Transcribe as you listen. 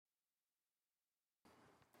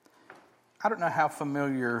I don't know how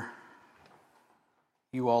familiar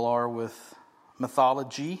you all are with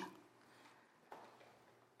mythology,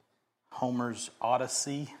 Homer's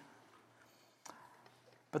Odyssey.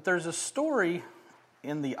 But there's a story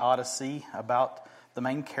in the Odyssey about the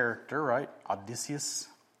main character, right? Odysseus.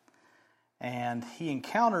 And he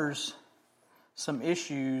encounters some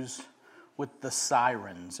issues with the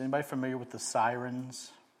sirens. Anybody familiar with the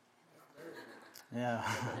sirens? Yeah.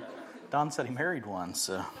 Don said he married one,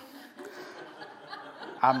 so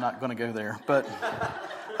I'm not going to go there. But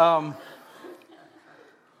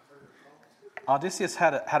Odysseus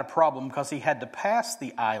had a problem because he had to pass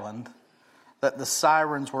the island that the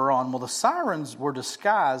sirens were on. Well, the sirens were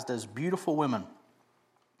disguised as beautiful women.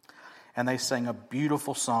 And they sang a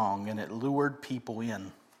beautiful song, and it lured people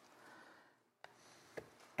in.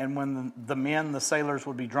 And when the sailors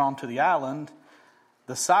would be drawn to the island,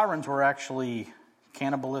 the sirens were actually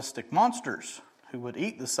cannibalistic monsters who would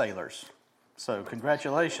eat the sailors. So,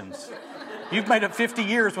 congratulations. You've made it 50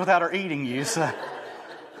 years without her eating you. So.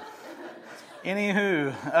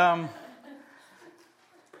 Anywho,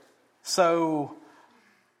 so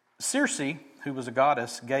Circe, who was a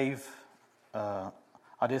goddess, gave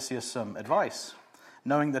Odysseus some advice,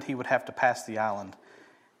 knowing that he would have to pass the island.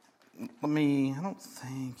 Let me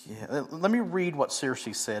read what Circe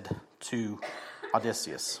said to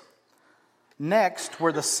Odysseus. Next,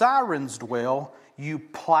 where the sirens dwell, you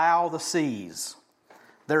plow the seas.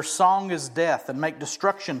 Their song is death, and make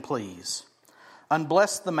destruction please.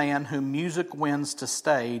 Unbless the man whom music wins to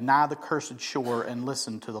stay nigh the cursed shore and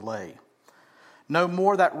listen to the lay. No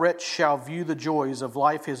more that wretch shall view the joys of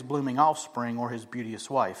life, his blooming offspring or his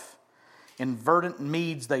beauteous wife. In verdant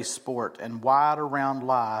meads they sport, and wide around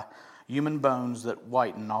lie human bones that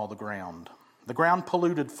whiten all the ground. The ground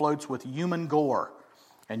polluted floats with human gore,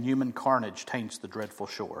 and human carnage taints the dreadful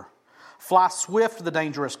shore. Fly swift the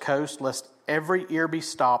dangerous coast, lest every ear be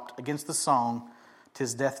stopped. Against the song,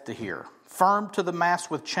 'tis death to hear. Firm to the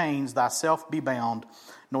mast with chains, thyself be bound,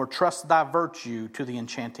 nor trust thy virtue to the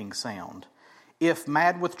enchanting sound. If,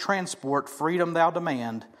 mad with transport, freedom thou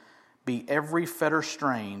demand, be every fetter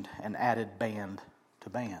strained and added band to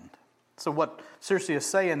band. So what Circe is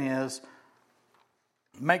saying is,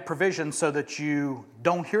 make provision so that you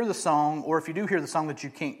don't hear the song, or if you do hear the song, that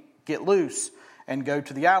you can't get loose and go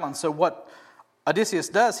to the island. So what Odysseus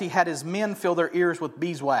does, he had his men fill their ears with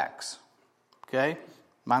beeswax. Okay?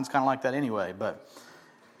 Mine's kind of like that anyway.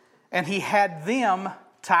 And he had them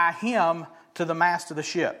tie him to the mast of the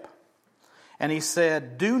ship. And he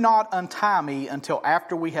said, do not untie me until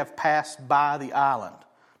after we have passed by the island,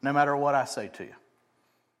 no matter what I say to you.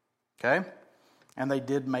 Okay? And they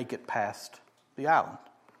did make it past the island.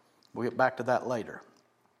 We'll get back to that later.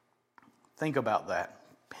 Think about that.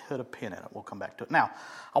 Put a pin in it. We'll come back to it. Now,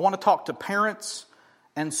 I want to talk to parents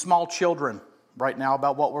and small children right now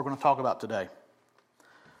about what we're going to talk about today.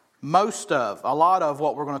 A lot of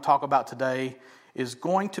what we're going to talk about today is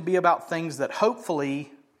going to be about things that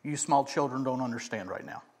hopefully you small children don't understand right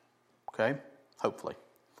now. Okay? Hopefully.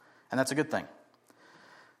 And that's a good thing.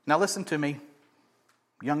 Now listen to me.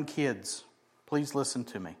 Young kids, please listen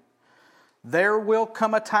to me. There will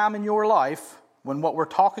come a time in your life when what we're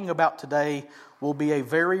talking about today will be a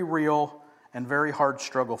very real and very hard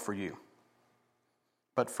struggle for you.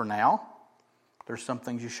 But for now, there's some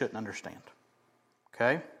things you shouldn't understand.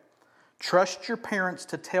 Okay? Trust your parents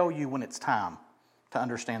to tell you when it's time to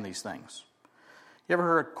understand these things. You ever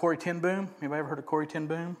heard of Corrie ten Boom? Anybody ever heard of Corrie ten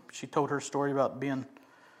Boom? She told her story about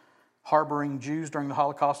harboring Jews during the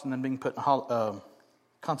Holocaust and then being put in a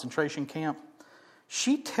concentration camp.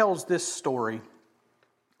 She tells this story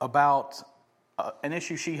about an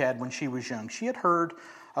issue she had when she was young. She had heard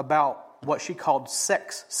about what she called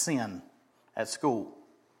sex sin at school.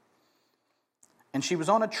 And she was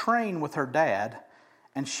on a train with her dad,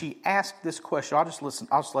 and she asked this question. I'll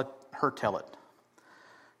just let her tell it.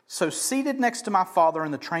 So, seated next to my father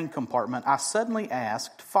in the train compartment, I suddenly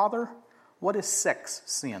asked, Father, what is sex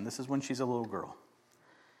sin? This is when she's a little girl.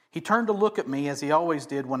 He turned to look at me as he always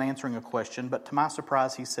did when answering a question, but to my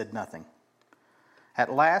surprise, he said nothing.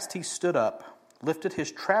 At last, he stood up, lifted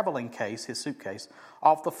his traveling case, his suitcase,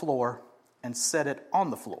 off the floor and set it on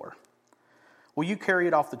the floor. Will you carry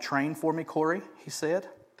it off the train for me, Corrie? He said.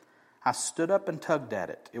 I stood up and tugged at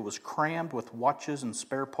it. It was crammed with watches and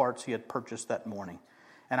spare parts he had purchased that morning.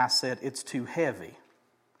 And I said, it's too heavy.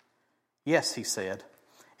 Yes, he said,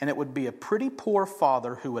 and it would be a pretty poor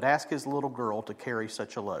father who would ask his little girl to carry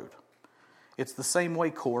such a load. It's the same way,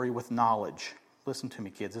 Corrie, with knowledge. Listen to me,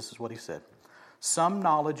 kids. This is what he said. Some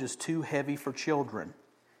knowledge is too heavy for children.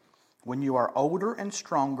 When you are older and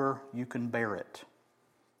stronger, you can bear it.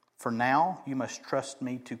 For now you must trust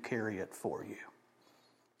me to carry it for you.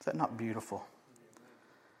 Is that not beautiful?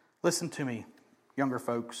 Listen to me, younger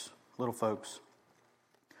folks, little folks.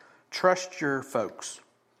 Trust your folks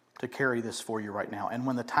to carry this for you right now. And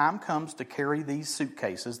when the time comes to carry these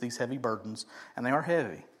suitcases, these heavy burdens, and they are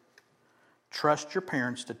heavy, trust your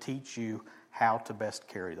parents to teach you how to best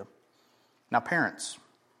carry them. Now, parents,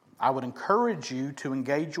 I would encourage you to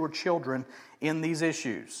engage your children in these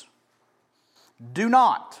issues. Do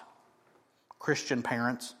not, Christian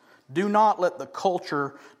parents, do not let the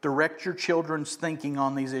culture direct your children's thinking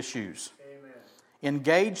on these issues. Amen.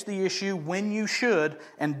 Engage the issue when you should,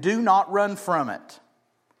 and do not run from it.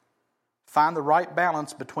 Find the right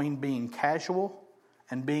balance between being casual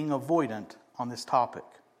and being avoidant on this topic.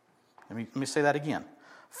 Let me say that again.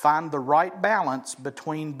 Find the right balance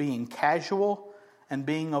between being casual and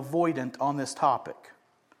being avoidant on this topic.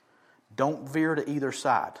 Don't veer to either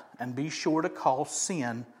side, and be sure to call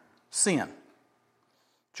sin, sin.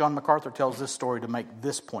 John MacArthur tells this story to make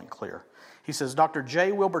this point clear. He says, Dr.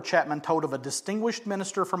 J. Wilbur Chapman told of a distinguished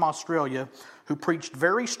minister from Australia who preached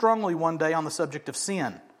very strongly one day on the subject of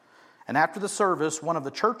sin. And after the service, one of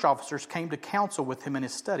the church officers came to counsel with him in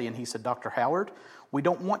his study, and he said, Dr. Howard, we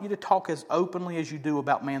don't want you to talk as openly as you do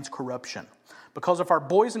about man's corruption. Because if our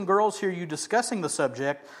boys and girls hear you discussing the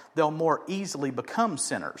subject, they'll more easily become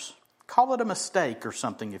sinners. Call it a mistake or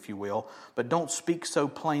something, if you will, but don't speak so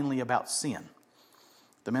plainly about sin.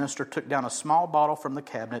 The minister took down a small bottle from the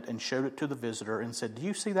cabinet and showed it to the visitor and said, Do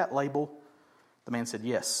you see that label? The man said,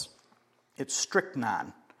 Yes. It's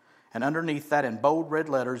strychnine. And underneath that in bold red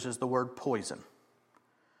letters is the word poison.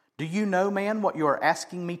 Do you know, man, what you are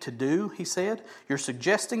asking me to do? He said. You're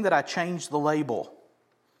suggesting that I change the label.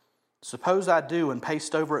 Suppose I do and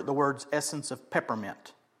paste over it the words essence of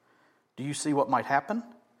peppermint. Do you see what might happen?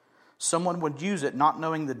 Someone would use it not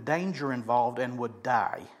knowing the danger involved and would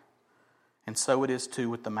die. And so it is too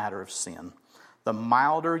with the matter of sin. The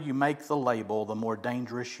milder you make the label, the more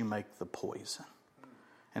dangerous you make the poison.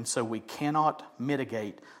 And so we cannot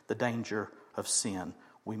mitigate the danger of sin.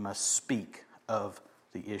 We must speak of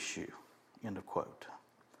the issue. End of quote.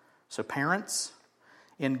 So parents,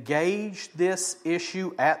 engage this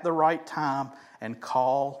issue at the right time and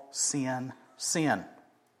call sin, sin.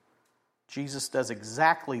 Jesus does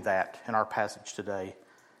exactly that in our passage today,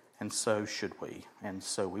 and so should we, and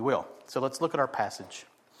so we will. So let's look at our passage.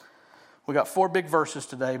 We got 4 big verses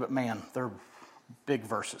today, but man, they're big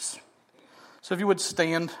verses. So if you would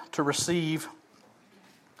stand to receive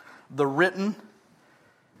the written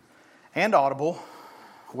and audible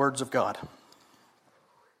words of God.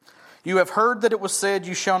 You have heard that it was said,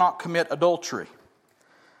 you shall not commit adultery.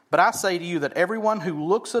 But I say to you that everyone who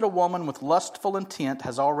looks at a woman with lustful intent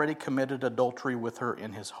has already committed adultery with her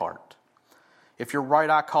in his heart. If your right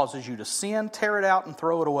eye causes you to sin, tear it out and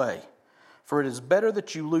throw it away. For it is better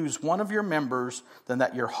that you lose one of your members than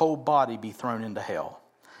that your whole body be thrown into hell.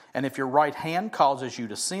 And if your right hand causes you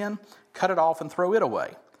to sin, cut it off and throw it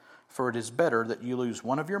away. For it is better that you lose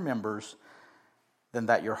one of your members than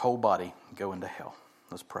that your whole body go into hell.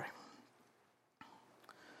 Let's pray.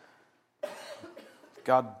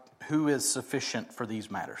 God, who is sufficient for these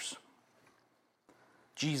matters?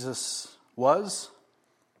 Jesus was,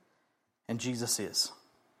 and Jesus is.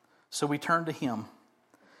 So we turn to Him,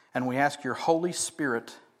 and we ask your Holy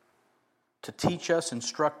Spirit to teach us,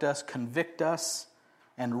 instruct us, convict us,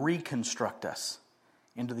 and reconstruct us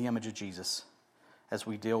into the image of Jesus as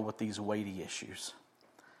we deal with these weighty issues.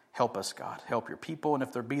 Help us, God. Help your people. And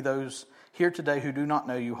if there be those here today who do not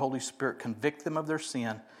know you, Holy Spirit, convict them of their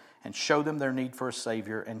sin and show them their need for a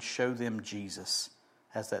Savior and show them Jesus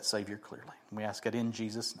as that Savior clearly. And we ask it in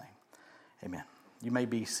Jesus' name. Amen. You may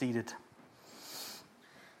be seated.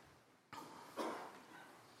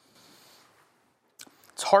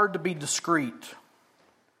 It's hard to be discreet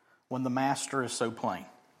when the Master is so plain.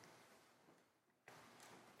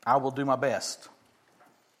 I will do my best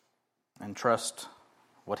and trust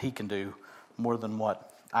what He can do more than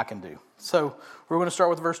what I can do. So we're going to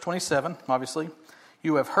start with verse 27, obviously.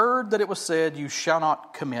 You have heard that it was said, you shall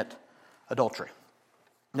not commit adultery.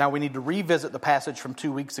 Now we need to revisit the passage from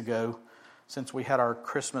 2 weeks ago since we had our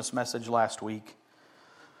Christmas message last week.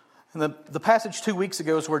 And the passage 2 weeks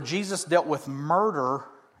ago is where Jesus dealt with murder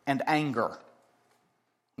and anger.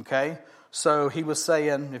 Okay? So he was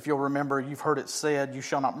saying, if you'll remember, you've heard it said, you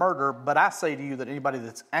shall not murder. But I say to you that anybody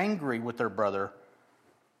that's angry with their brother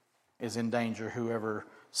is in danger. Whoever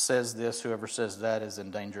says this, whoever says that is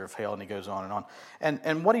in danger of hell. And he goes on and on.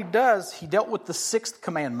 And what he does, he dealt with the 6th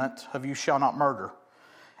commandment of you shall not murder.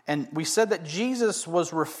 And we said that Jesus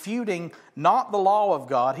was refuting not the law of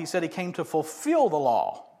God. He said he came to fulfill the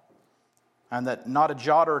law and that not a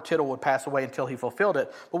jot or a tittle would pass away until he fulfilled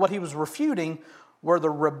it. But what he was refuting were the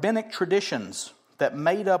rabbinic traditions that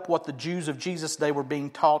made up what the Jews of Jesus' day were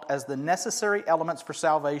being taught as the necessary elements for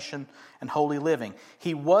salvation and holy living.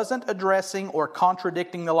 He wasn't addressing or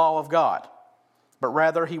contradicting the law of God, but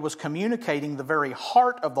rather he was communicating the very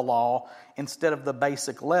heart of the law instead of the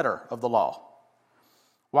basic letter of the law.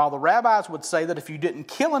 While the rabbis would say that if you didn't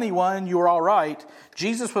kill anyone, you were all right,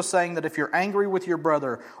 Jesus was saying that if you're angry with your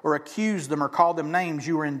brother or accuse them or call them names,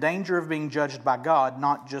 you are in danger of being judged by God,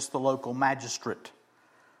 not just the local magistrate.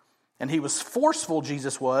 And he was forceful,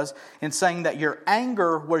 Jesus was, in saying that your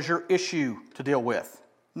anger was your issue to deal with.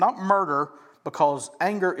 Not murder, because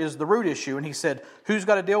anger is the root issue. And he said, who's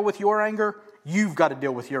got to deal with your anger? You've got to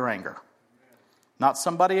deal with your anger, not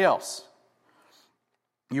somebody else.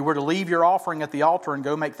 You were to leave your offering at the altar and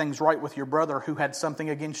go make things right with your brother who had something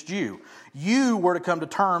against you. You were to come to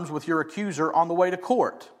terms with your accuser on the way to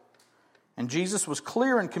court. And Jesus was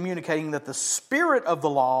clear in communicating that the spirit of the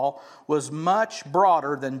law was much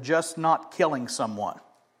broader than just not killing someone.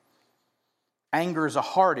 Anger is a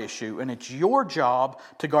heart issue, and it's your job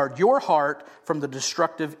to guard your heart from the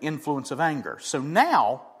destructive influence of anger. So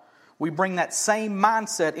now we bring that same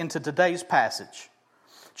mindset into today's passage.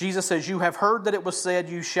 Jesus says, you have heard that it was said,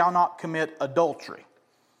 you shall not commit adultery.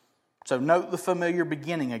 So note the familiar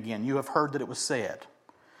beginning again. You have heard that it was said.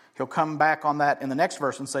 He'll come back on that in the next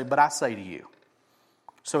verse and say, but I say to you.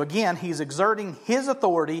 So again, he's exerting his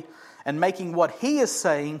authority and making what he is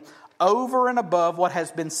saying over and above what has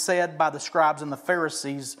been said by the scribes and the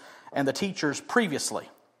Pharisees and the teachers previously.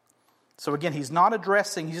 So again, he's not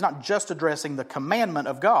just addressing the commandment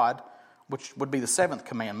of God, which would be the seventh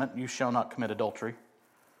commandment, you shall not commit adultery.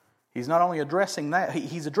 He's not only addressing that,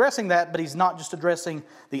 he's addressing that, but he's not just addressing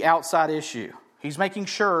the outside issue. He's making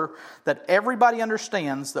sure that everybody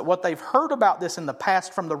understands that what they've heard about this in the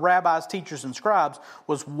past from the rabbis, teachers, and scribes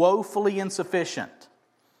was woefully insufficient.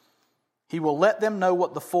 He will let them know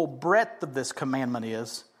what the full breadth of this commandment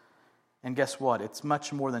is. And guess what? It's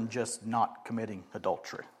much more than just not committing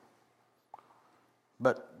adultery.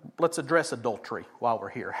 But let's address adultery while we're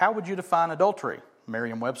here. How would you define adultery?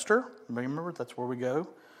 Merriam-Webster, remember, that's where we go.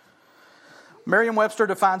 Merriam-Webster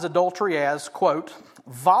defines adultery as, quote,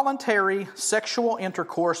 voluntary sexual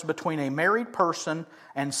intercourse between a married person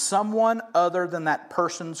and someone other than that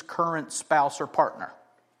person's current spouse or partner.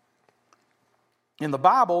 In the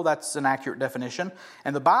Bible, that's an accurate definition.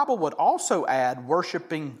 And the Bible would also add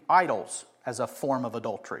worshiping idols as a form of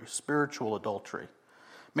adultery, spiritual adultery.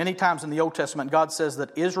 Many times in the Old Testament, God says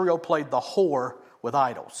that Israel played the whore with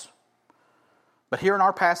idols. But here in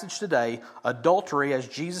our passage today, adultery, as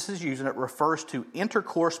Jesus is using it, refers to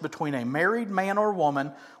intercourse between a married man or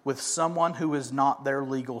woman with someone who is not their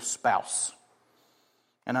legal spouse.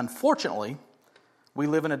 And unfortunately, we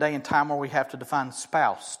live in a day and time where we have to define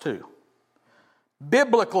spouse too.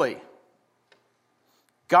 Biblically,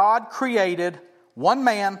 God created one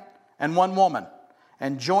man and one woman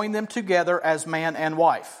and joined them together as man and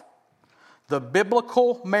wife. The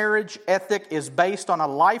biblical marriage ethic is based on a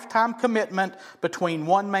lifetime commitment between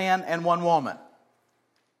one man and one woman.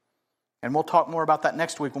 And we'll talk more about that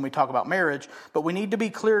next week when we talk about marriage. But we need to be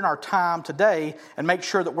clear in our time today and make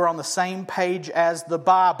sure that we're on the same page as the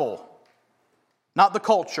Bible. Not the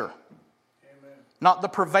culture. Amen. Not the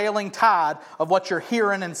prevailing tide of what you're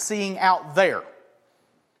hearing and seeing out there.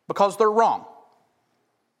 Because they're wrong.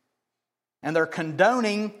 And they're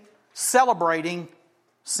condoning, celebrating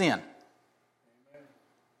sin.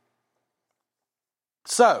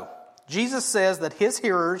 So, Jesus says that his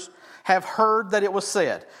hearers have heard that it was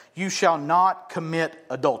said, you shall not commit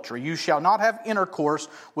adultery. You shall not have intercourse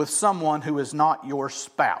with someone who is not your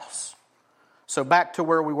spouse. So back to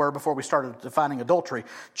where we were before we started defining adultery.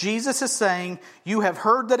 Jesus is saying, you have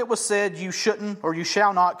heard that it was said you shouldn't or you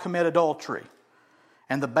shall not commit adultery.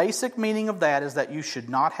 And the basic meaning of that is that you should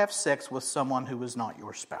not have sex with someone who is not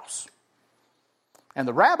your spouse. And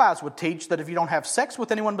the rabbis would teach that if you don't have sex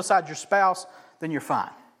with anyone besides your spouse, then you're fine.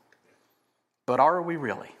 But are we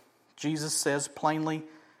really? Jesus says plainly,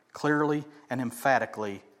 clearly, and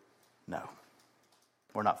emphatically, no.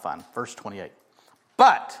 We're not fine. Verse 28.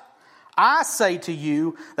 But I say to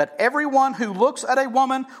you that everyone who looks at a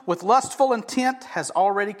woman with lustful intent has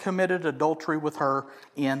already committed adultery with her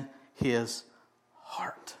in his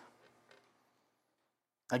heart.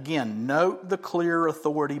 Again, note the clear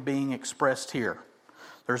authority being expressed here.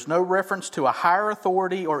 There's no reference to a higher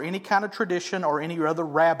authority or any kind of tradition or any other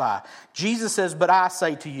rabbi. Jesus says, but I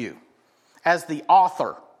say to you, as the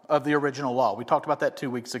author of the original law. We talked about that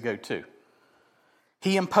 2 weeks ago too.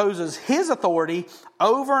 He imposes his authority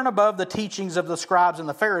over and above the teachings of the scribes and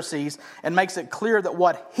the Pharisees and makes it clear that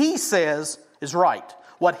what he says is right.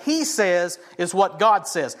 What he says is what God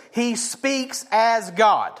says. He speaks as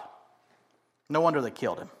God. No wonder they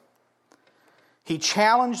killed him. He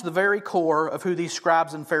challenged the very core of who these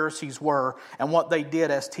scribes and Pharisees were and what they did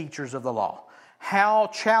as teachers of the law. How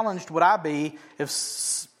challenged would I be if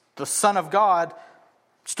the Son of God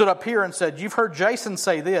stood up here and said, "You've heard Jason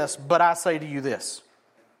say this, but I say to you this"?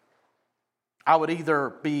 I would either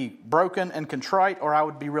be broken and contrite, or I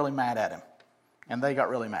would be really mad at him. And they got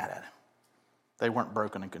really mad at him. They weren't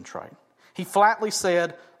broken and contrite. He flatly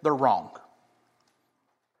said they're wrong.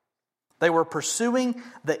 They were pursuing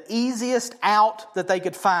the easiest out that they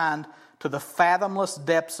could find to the fathomless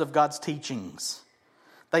depths of God's teachings.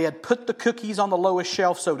 They had put the cookies on the lowest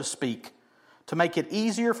shelf, so to speak, to make it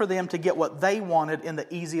easier for them to get what they wanted in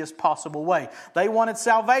the easiest possible way. They wanted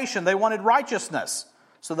salvation. They wanted righteousness.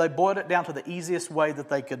 So they boiled it down to the easiest way that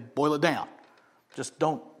they could boil it down. Just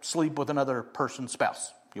don't sleep with another person's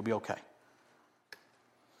spouse. You'll be okay.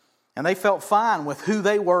 And they felt fine with who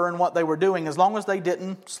they were and what they were doing as long as they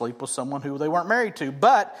didn't sleep with someone who they weren't married to.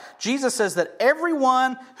 But Jesus says that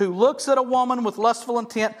everyone who looks at a woman with lustful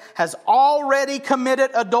intent has already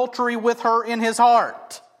committed adultery with her in his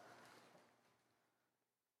heart.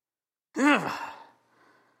 Ugh.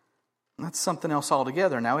 That's something else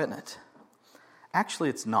altogether now, isn't it? Actually,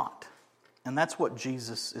 it's not. And that's what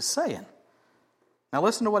Jesus is saying. Now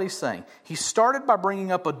listen to what he's saying. He started by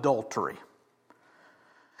bringing up adultery.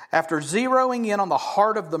 After zeroing in on the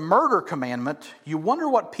heart of the murder commandment, you wonder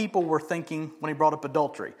what people were thinking when he brought up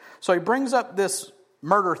adultery. So he brings up this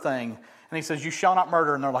murder thing, and he says, "You shall not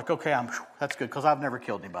murder." And they're like, "Okay, that's good, because I've never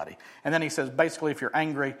killed anybody." And then he says, basically, if you're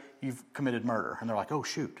angry, you've committed murder. And they're like, "Oh,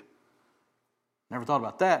 shoot. Never thought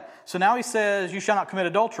about that." So now he says, "You shall not commit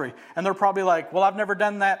adultery." And they're probably like, "Well, I've never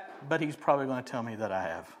done that, but he's probably going to tell me that I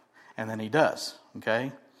have." And then he does,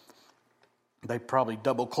 okay? They probably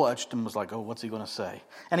double clutched and was like, "Oh, what's he going to say?"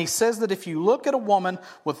 And he says that if you look at a woman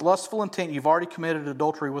with lustful intent, you've already committed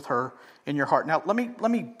adultery with her in your heart. Now, let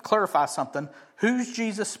me clarify something. Who's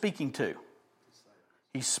Jesus speaking to?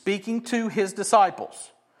 He's speaking to his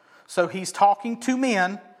disciples. So he's talking to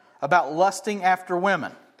men about lusting after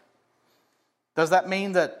women. Does that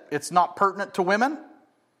mean that it's not pertinent to women?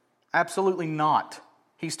 Absolutely not.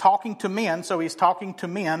 He's talking to men, so he's talking to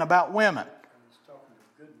men about women.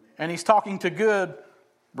 And he's talking to good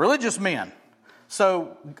religious men.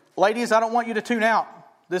 So, ladies, I don't want you to tune out.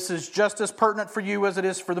 This is just as pertinent for you as it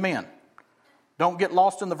is for the men. Don't get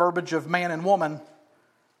lost in the verbiage of man and woman.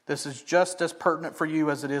 This is just as pertinent for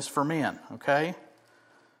you as it is for men, okay?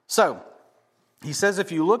 So, he says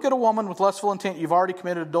if you look at a woman with lustful intent, you've already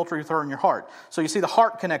committed adultery with her in your heart. So you see the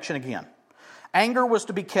heart connection again. Anger was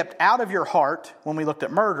to be kept out of your heart when we looked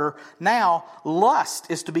at murder. Now, lust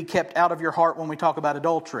is to be kept out of your heart when we talk about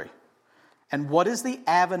adultery. And what is the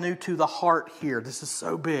avenue to the heart here? This is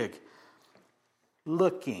so big.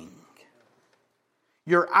 Looking.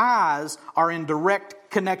 Your eyes are in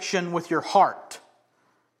direct connection with your heart.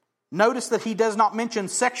 Notice that he does not mention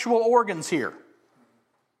sexual organs here.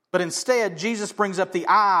 But instead, Jesus brings up the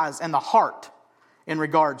eyes and the heart in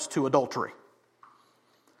regards to adultery.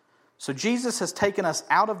 So Jesus has taken us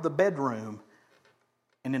out of the bedroom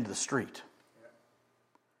and into the street.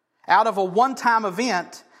 Out of a one-time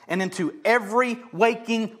event and into every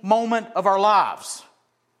waking moment of our lives.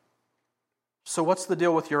 So what's the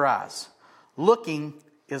deal with your eyes? Looking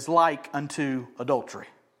is like unto adultery.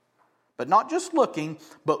 But not just looking,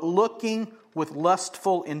 but looking with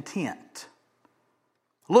lustful intent.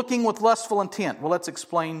 Looking with lustful intent. Well, let's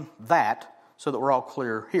explain that so that we're all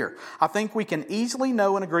clear here. I think we can easily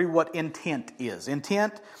know and agree what intent is.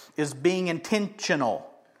 Intent is being intentional.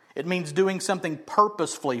 It means doing something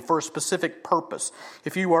purposefully for a specific purpose.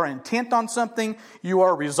 If you are intent on something, you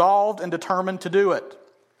are resolved and determined to do it.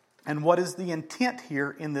 And what is the intent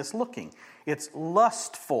here in this looking? It's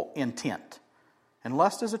lustful intent. And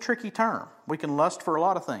lust is a tricky term. We can lust for a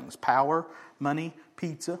lot of things. Power, money,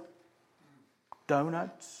 pizza,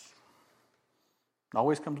 donuts. It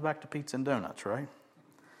always comes back to pizza and donuts, right?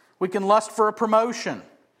 We can lust for a promotion.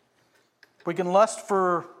 We can lust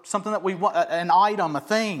for something that we want, an item, a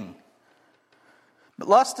thing. But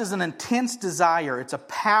lust is an intense desire. It's a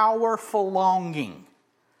powerful longing.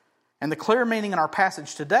 And the clear meaning in our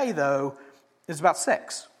passage today, though, is about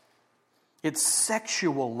sex. It's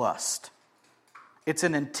sexual lust. It's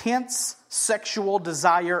an intense sexual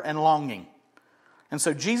desire and longing. And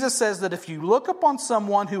so Jesus says that if you look upon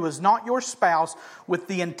someone who is not your spouse with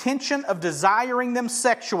the intention of desiring them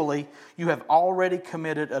sexually, you have already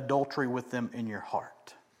committed adultery with them in your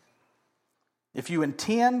heart. If you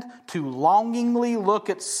intend to longingly look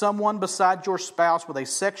at someone beside your spouse with a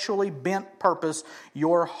sexually bent purpose,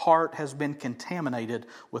 your heart has been contaminated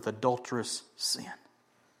with adulterous sin.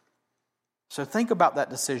 So think about that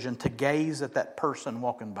decision to gaze at that person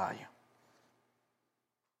walking by you.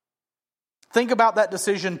 Think about that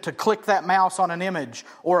decision to click that mouse on an image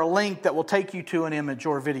or a link that will take you to an image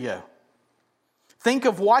or video. Think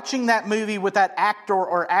of watching that movie with that actor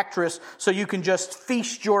or actress so you can just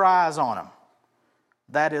feast your eyes on them.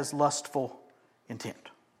 That is lustful intent.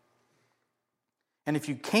 And if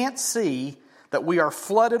you can't see that we are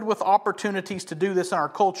flooded with opportunities to do this in our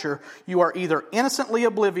culture, you are either innocently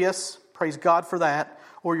oblivious, praise God for that,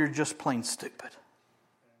 or you're just plain stupid.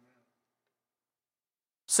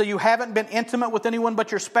 So you haven't been intimate with anyone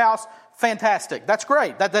but your spouse? Fantastic. That's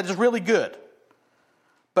great. That is really good.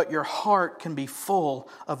 But your heart can be full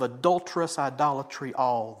of adulterous idolatry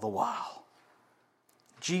all the while.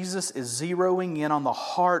 Jesus is zeroing in on the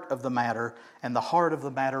heart of the matter, and the heart of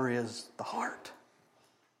the matter is the heart.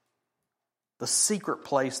 The secret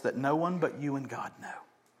place that no one but you and God know.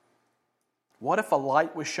 What if a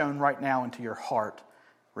light was shown right now into your heart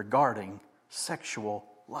regarding sexual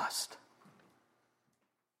lust?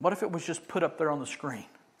 What if it was just put up there on the screen?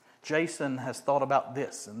 Jason has thought about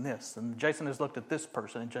this, and Jason has looked at this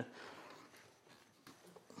person, and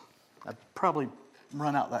I'd probably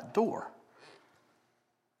run out that door.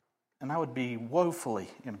 And I would be woefully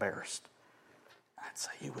embarrassed. I'd say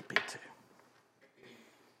you would be too.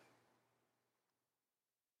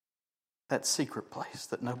 That secret place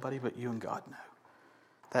that nobody but you and God know.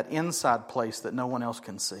 That inside place that no one else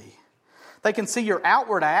can see. They can see your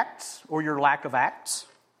outward acts or your lack of acts,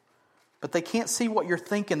 but they can't see what you're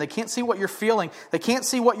thinking. They can't see what you're feeling. They can't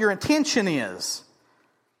see what your intention is.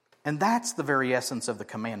 And that's the very essence of the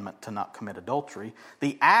commandment to not commit adultery.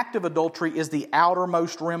 The act of adultery is the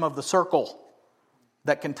outermost rim of the circle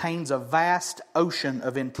that contains a vast ocean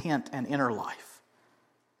of intent and inner life.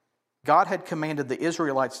 God had commanded the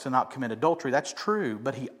Israelites to not commit adultery. That's true.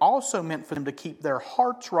 But He also meant for them to keep their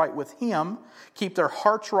hearts right with Him, keep their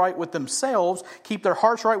hearts right with themselves, keep their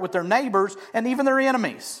hearts right with their neighbors, and even their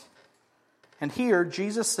enemies. And here,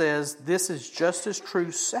 Jesus says this is just as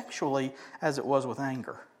true sexually as it was with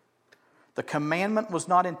anger. The commandment was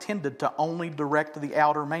not intended to only direct the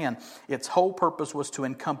outer man. Its whole purpose was to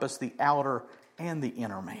encompass the outer and the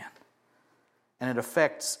inner man. And it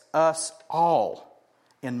affects us all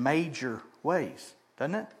in major ways,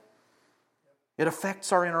 doesn't it? It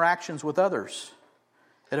affects our interactions with others.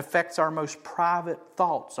 It affects our most private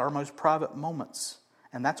thoughts, our most private moments.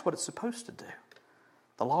 And that's what it's supposed to do.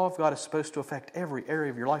 The law of God is supposed to affect every area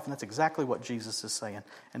of your life, and that's exactly what Jesus is saying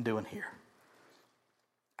and doing here.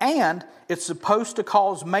 And it's supposed to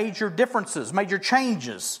cause major differences, major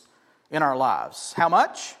changes in our lives. How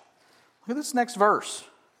much? Look at this next verse.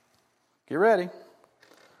 Get ready.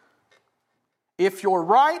 If your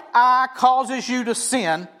right eye causes you to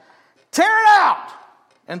sin, tear it out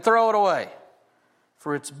and throw it away.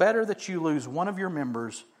 For it's better that you lose one of your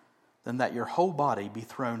members than that your whole body be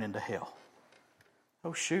thrown into hell.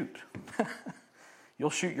 Oh, shoot. You'll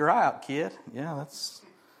shoot your eye out, kid. Yeah.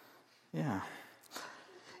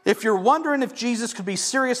 If you're wondering if Jesus could be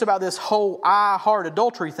serious about this whole eye, heart,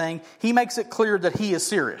 adultery thing, He makes it clear that He is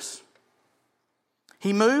serious.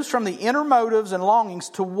 He moves from the inner motives and longings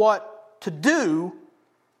to what to do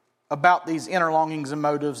about these inner longings and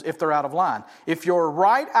motives if they're out of line. If your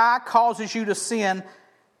right eye causes you to sin,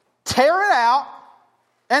 tear it out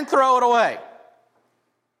and throw it away.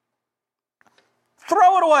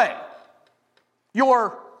 Throw it away.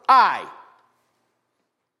 Your eye.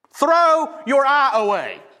 Throw your eye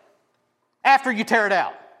away after you tear it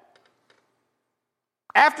out.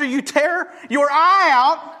 After you tear your eye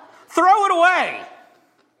out, throw it away.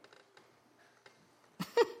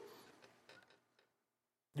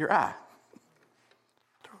 Your eye.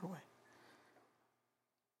 Throw it away.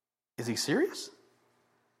 Is He serious?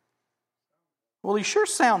 Well, He sure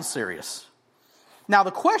sounds serious. Now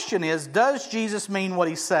the question is, does Jesus mean what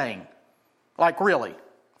He's saying? Like really?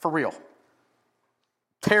 For real?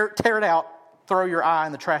 Tear it out, throw your eye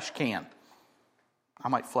in the trash can. I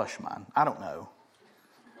might flush mine. I don't know.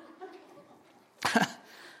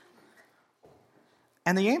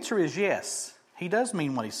 And the answer is yes. He does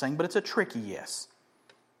mean what He's saying, but it's a tricky yes.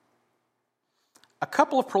 A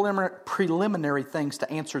couple of preliminary things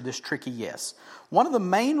to answer this tricky yes. One of the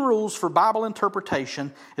main rules for Bible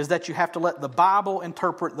interpretation is that you have to let the Bible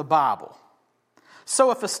interpret the Bible.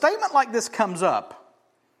 So if a statement like this comes up,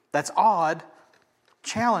 that's odd,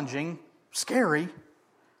 challenging, scary,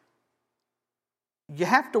 you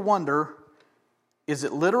have to wonder, is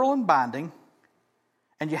it literal and binding?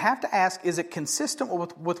 And you have to ask, is it consistent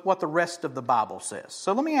with what the rest of the Bible says?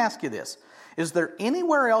 So let me ask you this. Is there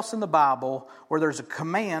anywhere else in the Bible where there's a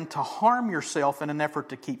command to harm yourself in an effort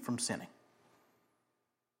to keep from sinning?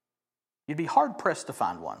 You'd be hard-pressed to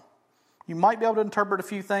find one. You might be able to interpret a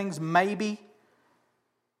few things, maybe.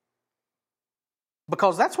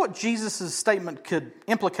 Because that's what Jesus' statement could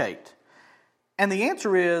implicate. And the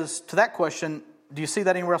answer is, to that question, do you see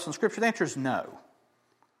that anywhere else in Scripture? The answer is no.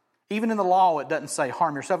 Even in the law, it doesn't say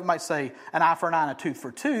harm yourself. It might say an eye for an eye and a tooth for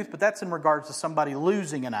a tooth, but that's in regards to somebody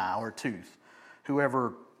losing an eye or a tooth.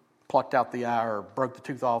 Whoever plucked out the eye or broke the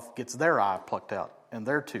tooth off gets their eye plucked out and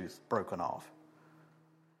their tooth broken off.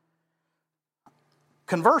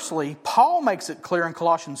 Conversely, Paul makes it clear in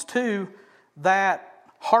Colossians 2 that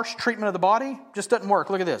harsh treatment of the body just doesn't work.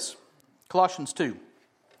 Look at this. Colossians 2.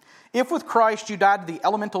 If with Christ you died to the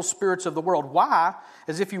elemental spirits of the world, why,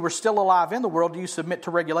 as if you were still alive in the world, do you submit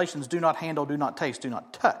to regulations, do not handle, do not taste, do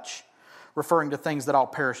not touch, referring to things that all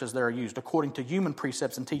perish as they are used, according to human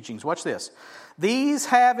precepts and teachings? Watch this. These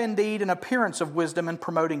have indeed an appearance of wisdom in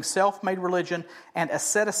promoting self-made religion and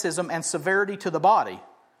asceticism and severity to the body,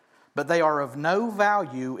 but they are of no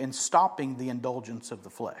value in stopping the indulgence of the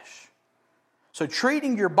flesh. So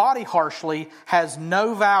treating your body harshly has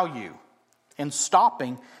no value in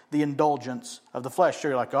stopping the indulgence of the flesh. So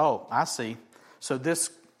you're like, oh, I see. So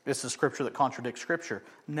this is a Scripture that contradicts Scripture.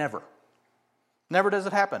 Never. Never does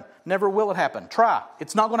it happen. Never will it happen. Try.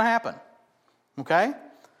 It's not going to happen. Okay?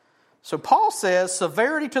 So Paul says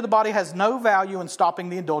severity to the body has no value in stopping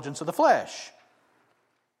the indulgence of the flesh.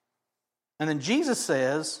 And then Jesus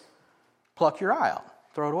says, pluck your eye out.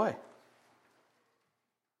 Throw it away.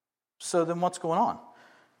 So then what's going on?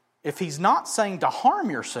 If he's not saying to harm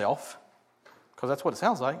yourself, because that's what it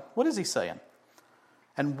sounds like, what is he saying?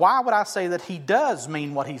 And why would I say that he does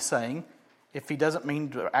mean what he's saying if he doesn't mean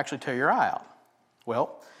to actually tear your eye out?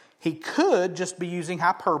 Well, he could just be using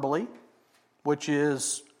hyperbole, which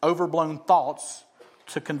is overblown thoughts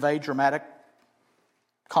to convey dramatic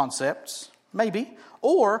concepts, maybe.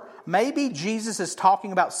 Or maybe Jesus is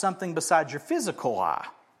talking about something besides your physical eye.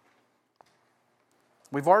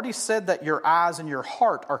 We've already said that your eyes and your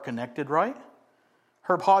heart are connected, right?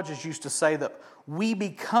 Herb Hodges used to say that we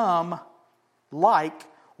become like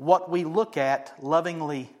what we look at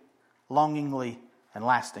lovingly, longingly, and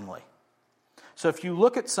lastingly. So if you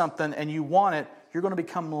look at something and you want it, you're going to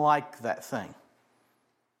become like that thing.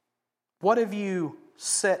 What have you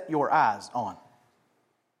set your eyes on?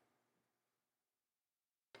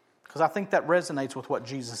 Because I think that resonates with what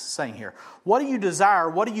Jesus is saying here. What do you desire?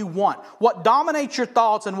 What do you want? What dominates your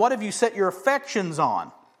thoughts and what have you set your affections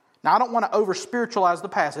on? Now, I don't want to over-spiritualize the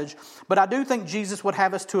passage, but I do think Jesus would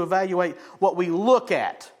have us to evaluate what we look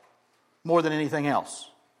at more than anything else.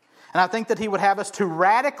 And I think that He would have us to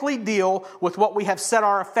radically deal with what we have set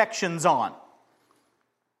our affections on.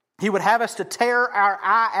 He would have us to tear our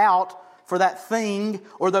eye out for that thing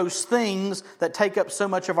or those things that take up so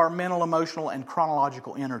much of our mental, emotional, and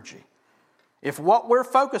chronological energy. If what we're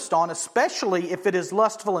focused on, especially if it is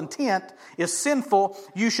lustful intent, is sinful,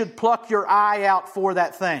 you should pluck your eye out for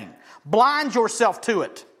that thing. Blind yourself to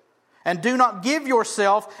it. And do not give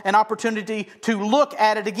yourself an opportunity to look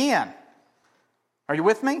at it again. Are you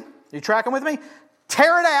with me? Are you tracking with me?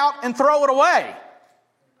 Tear it out and throw it away.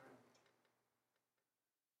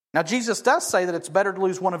 Now, Jesus does say that it's better to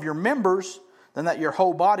lose one of your members than that your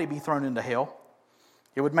whole body be thrown into hell.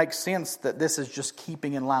 It would make sense that this is just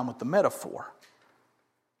keeping in line with the metaphor.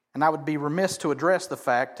 And I would be remiss to address the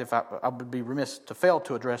fact, I would be remiss to fail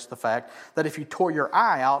to address the fact that if you tore your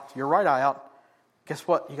eye out, your right eye out, guess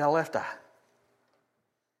what? You got a left eye.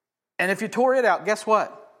 And if you tore it out, guess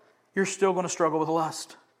what? You're still going to struggle with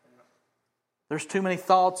lust. There's too many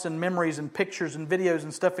thoughts and memories and pictures and videos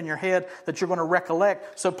and stuff in your head that you're going to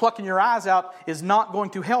recollect. So plucking your eyes out is not going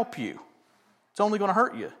to help you. It's only going to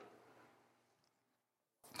hurt you.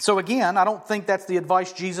 So again, I don't think that's the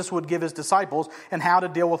advice Jesus would give His disciples and how to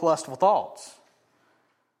deal with lustful thoughts.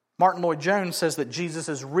 Martin Lloyd-Jones says that Jesus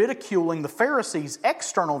is ridiculing the Pharisees'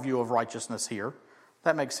 external view of righteousness here.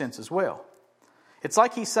 That makes sense as well. It's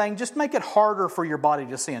like he's saying, just make it harder for your body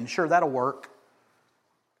to sin. Sure, that'll work.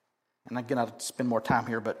 And again, I'd spend more time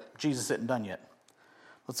here, but Jesus isn't done yet.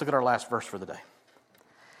 Let's look at our last verse for the day.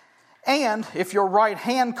 And if your right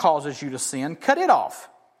hand causes you to sin, cut it off.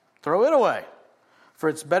 Throw it away. For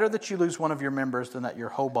it's better that you lose one of your members than that your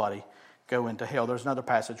whole body go into hell. There's another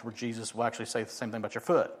passage where Jesus will actually say the same thing about your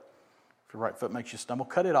foot. If your right foot makes you stumble,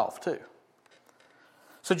 cut it off too.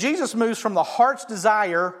 So Jesus moves from the heart's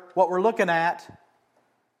desire, what we're looking at,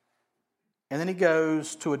 and then He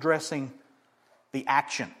goes to addressing the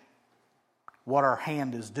action, what our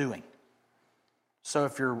hand is doing. So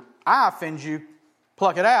if your eye offends you,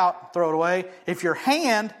 pluck it out, throw it away. If your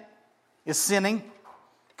hand is sinning,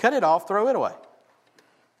 cut it off, throw it away.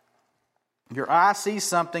 Your eye sees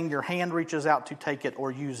something, your hand reaches out to take it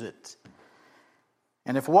or use it.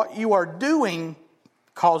 And if what you are doing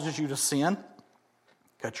causes you to sin,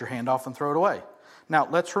 cut your hand off and throw it away. Now,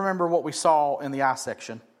 let's remember what we saw in the eye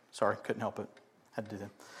section. Sorry, couldn't help it. Had to do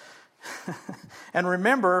that. And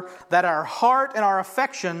remember that our heart and our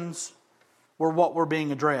affections were what were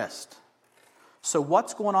being addressed. So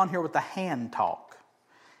what's going on here with the hand talk?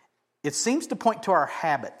 It seems to point to our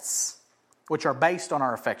habits, which are based on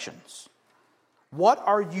our affections. What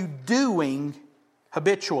are you doing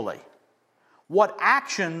habitually? What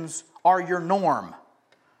actions are your norm?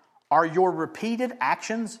 Are your repeated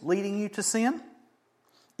actions leading you to sin?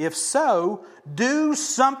 If so, do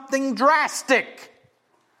something drastic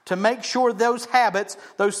to make sure those habits,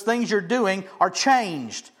 those things you're doing, are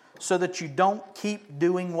changed so that you don't keep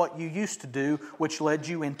doing what you used to do, which led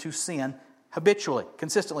you into sin habitually,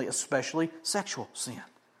 consistently, especially sexual sin.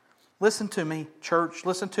 Listen to me, church.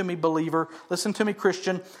 Listen to me, believer. Listen to me,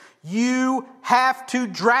 Christian. You have to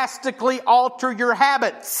drastically alter your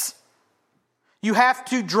habits. You have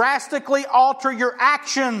to drastically alter your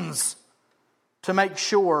actions to make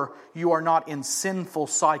sure you are not in sinful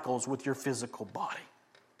cycles with your physical body.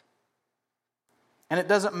 And it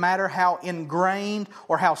doesn't matter how ingrained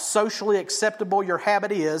or how socially acceptable your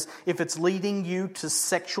habit is if it's leading you to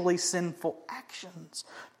sexually sinful actions.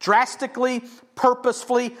 Drastically,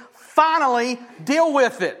 purposefully, finally deal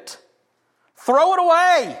with it. Throw it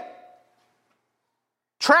away.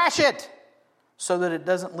 Trash it so that it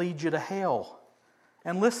doesn't lead you to hell.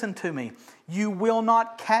 And listen to me, you will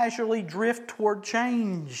not casually drift toward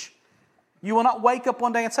change. You will not wake up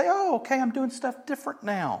one day and say, oh, okay, I'm doing stuff different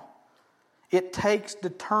now. It takes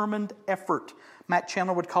determined effort. Matt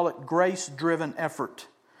Chandler would call it grace-driven effort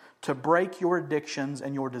to break your addictions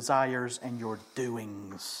and your desires and your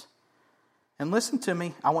doings. And listen to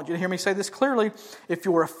me, I want you to hear me say this clearly. If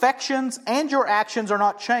your affections and your actions are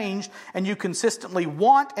not changed and you consistently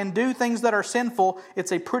want and do things that are sinful,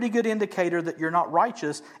 it's a pretty good indicator that you're not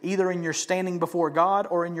righteous, either in your standing before God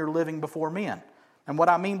or in your living before men. And what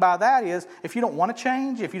I mean by that is, if you don't want to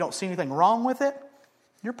change, if you don't see anything wrong with it,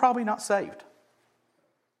 you're probably not saved.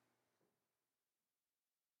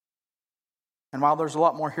 And while there's a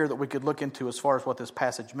lot more here that we could look into as far as what this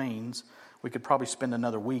passage means, we could probably spend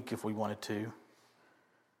another week if we wanted to.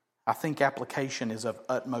 I think application is of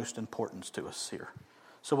utmost importance to us here.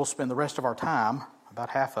 So we'll spend the rest of our time,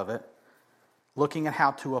 about half of it, looking at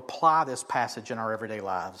how to apply this passage in our everyday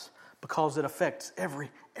lives, because it affects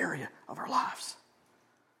every area of our lives,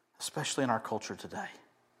 especially in our culture today.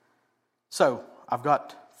 So, I've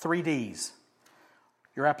got 3 Ds.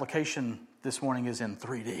 Your application this morning is in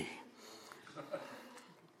 3D.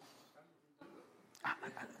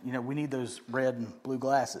 You know, we need those red and blue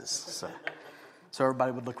glasses, so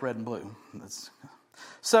everybody would look red and blue.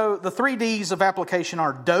 So the 3 Ds of application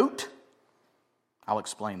are dote. I'll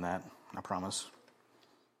explain that, I promise.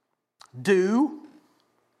 Do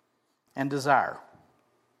and desire.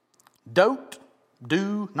 Dote,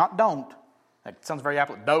 do, not don't. That sounds very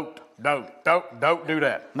applicable. Don't do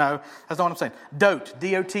that. No, that's not what I'm saying. Dote,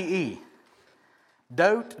 D-O-T-E.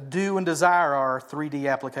 Dote, do, and desire are 3D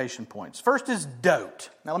application points. First is dote.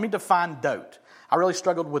 Now let me define dote. I really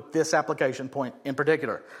struggled with this application point in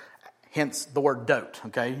particular. Hence the word dote,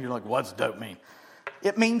 okay? You're like, what's dote mean?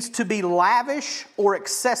 It means to be lavish or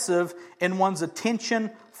excessive in one's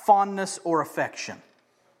attention, fondness, or affection.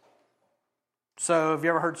 So have you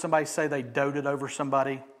ever heard somebody say they doted over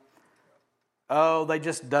somebody? Oh, they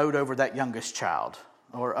just dote over that youngest child.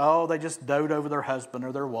 Or, oh, they just dote over their husband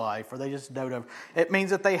or their wife. Or they just dote over. It means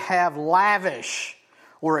that they have lavish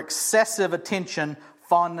or excessive attention,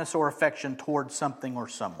 fondness, or affection towards something or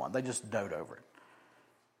someone. They just dote over it.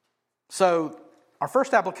 So our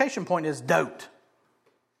first application point is dote.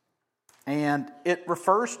 And it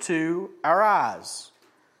refers to our eyes,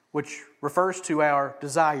 which refers to our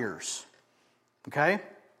desires. Okay?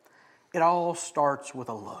 It all starts with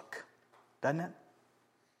a look, doesn't it?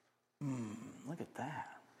 Look at that.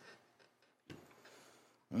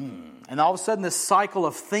 And all of a sudden this cycle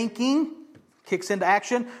of thinking kicks into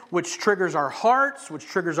action, which triggers our hearts, which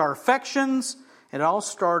triggers our affections. It all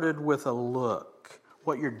started with a look.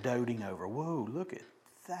 What you're doting over. Whoa, look at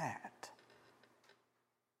that.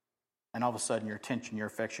 And all of a sudden your attention, your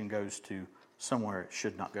affection goes to somewhere it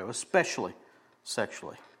should not go, especially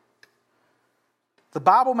sexually. The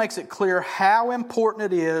Bible makes it clear how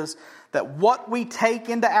important it is that what we take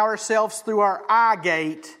into ourselves through our eye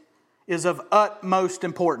gate is of utmost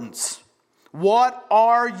importance. What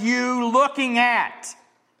are you looking at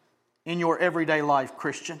in your everyday life,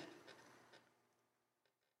 Christian?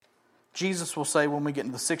 Jesus will say when we get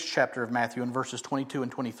into the 6th chapter of Matthew in verses 22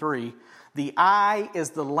 and 23, the eye is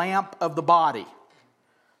the lamp of the body.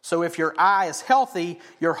 So if your eye is healthy,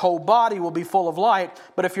 your whole body will be full of light.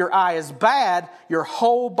 But if your eye is bad, your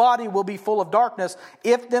whole body will be full of darkness.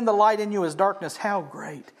 If then the light in you is darkness, how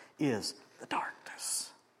great is the darkness?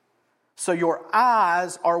 So your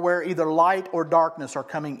eyes are where either light or darkness are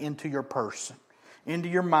coming into your person, into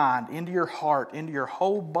your mind, into your heart, into your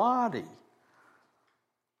whole body.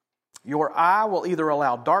 Your eye will either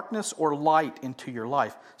allow darkness or light into your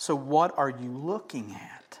life. So what are you looking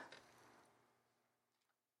at?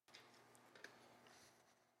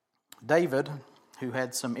 David, who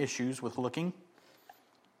had some issues with looking,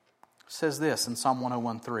 says this in Psalm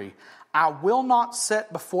 101:3, I will not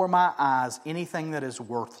set before my eyes anything that is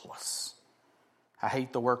worthless. I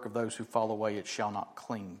hate the work of those who fall away. It shall not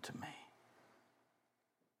cling to me.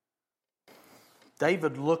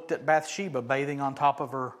 David looked at Bathsheba bathing on top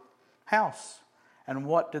of her house. And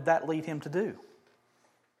what did that lead him to do?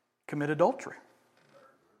 Commit adultery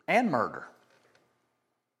and murder.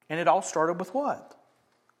 And it all started with what?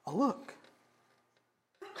 A look.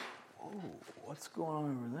 Oh, what's going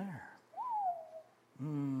on over there?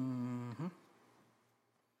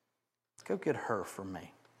 Go get her for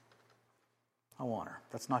me. I want her.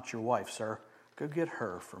 That's not your wife, sir. Go get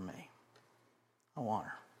her for me. I want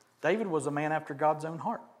her. David was a man after God's own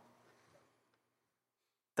heart.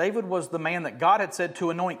 David was the man that God had said to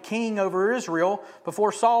anoint king over Israel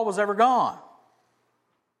before Saul was ever gone.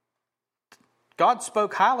 God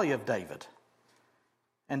spoke highly of David.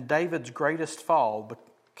 And David's greatest fall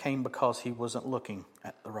came because he wasn't looking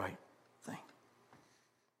at the right thing.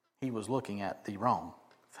 He was looking at the wrong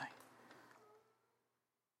thing.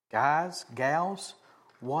 Guys, gals,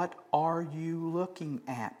 what are you looking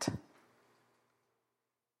at?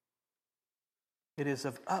 It is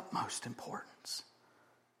of utmost importance.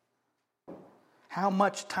 How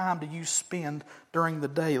much time do you spend during the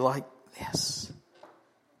day like this?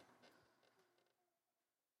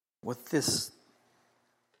 With this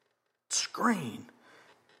screen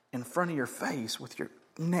in front of your face with your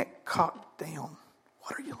neck cocked down.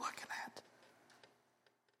 What are you looking at?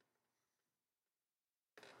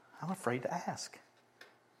 I'm afraid to ask.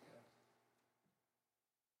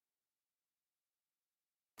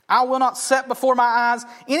 I will not set before my eyes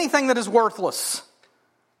anything that is worthless.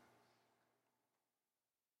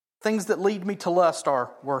 Things that lead me to lust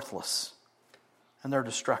are worthless and they're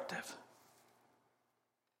destructive.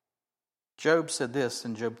 Job said this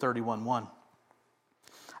in Job 31:1.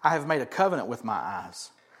 I have made a covenant with my eyes.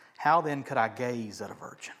 How then could I gaze at a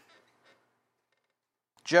virgin?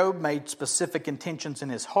 Job made specific intentions in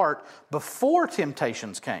his heart before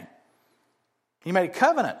temptations came. He made a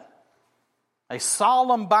covenant, a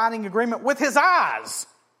solemn binding agreement with his eyes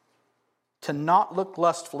to not look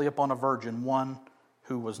lustfully upon a virgin, one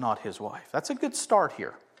who was not his wife. That's a good start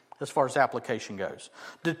here as far as application goes.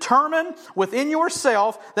 Determine within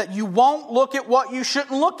yourself that you won't look at what you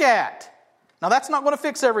shouldn't look at. Now that's not going to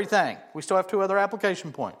fix everything. We still have 2 other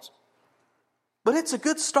application points. But it's a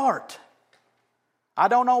good start. I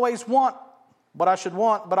don't always want what I should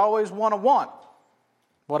want, but I always want to want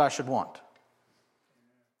what I should want.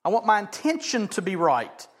 I want my intention to be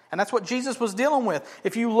right. And that's what Jesus was dealing with.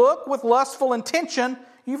 If you look with lustful intention,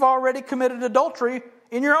 you've already committed adultery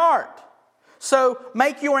in your heart. So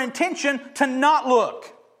make your intention to not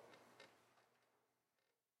look.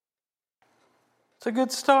 It's a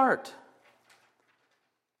good start.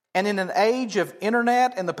 And in an age of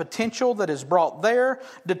internet and the potential that is brought there,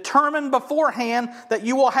 determine beforehand that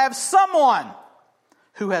you will have someone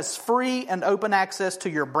who has free and open access to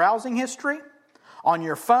your browsing history, on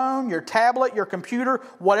your phone, your tablet, your computer,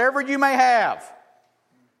 whatever you may have.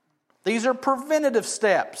 These are preventative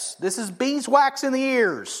steps. This is beeswax in the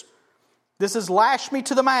ears. This is lash me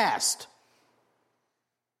to the mast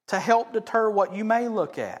to help deter what you may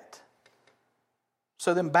look at.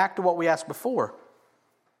 So then back to what we asked before.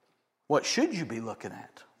 What should you be looking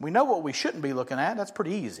at? We know what we shouldn't be looking at. That's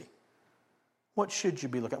pretty easy. What should you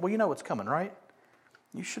be looking at? Well, you know what's coming, right?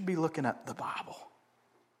 You should be looking at the Bible.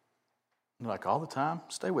 Like all the time,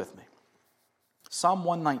 stay with me. Psalm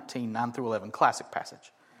 119, 9 through 11, classic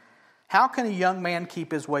passage. How can a young man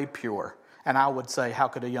keep his way pure? And I would say, how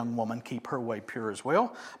could a young woman keep her way pure as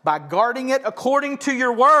well? By guarding it according to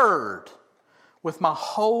your word. With my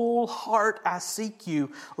whole heart I seek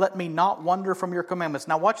you. Let me not wander from your commandments.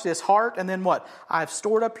 Now watch this. Heart, and then what? I have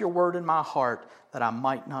stored up your word in my heart that I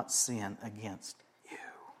might not sin against you.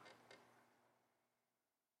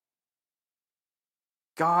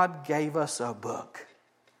 God gave us a book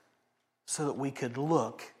so that we could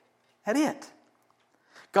look at it.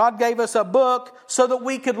 God gave us a book so that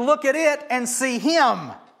we could look at it and see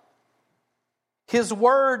Him. His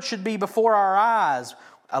word should be before our eyes,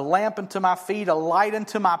 a lamp unto my feet, a light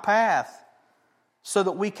unto my path, so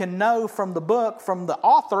that we can know from the book, from the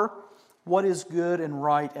author, what is good and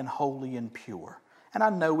right and holy and pure. And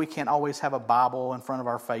I know we can't always have a Bible in front of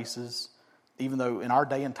our faces, even though in our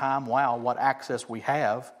day and time, wow, what access we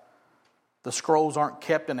have. The scrolls aren't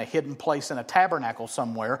kept in a hidden place in a tabernacle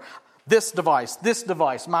somewhere. This device,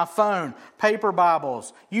 my phone, paper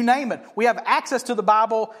Bibles, you name it. We have access to the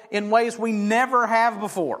Bible in ways we never have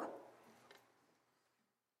before.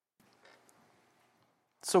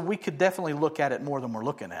 So we could definitely look at it more than we're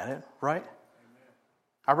looking at it, right?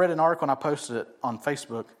 I read an article and I posted it on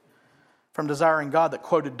Facebook from Desiring God that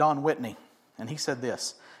quoted Don Whitney. And he said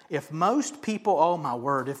this: if most people, oh my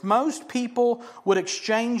word, if most people would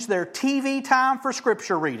exchange their TV time for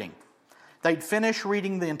Scripture reading, they'd finish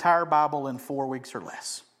reading the entire Bible in 4 weeks or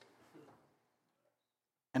less.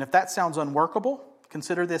 And if that sounds unworkable,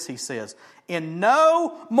 consider this, he says. In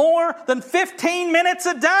no more than 15 minutes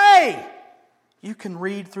a day, you can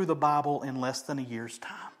read through the Bible in less than a year's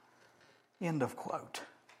time. End of quote.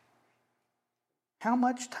 How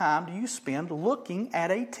much time do you spend looking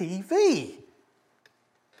at a TV?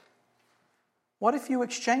 What if you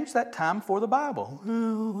exchange that time for the Bible?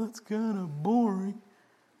 Oh, that's kind of boring.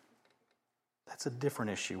 That's a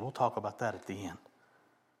different issue. We'll talk about that at the end.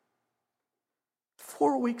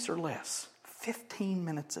 4 weeks or less, 15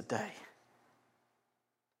 minutes a day.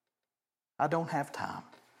 I don't have time.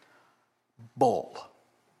 Bull.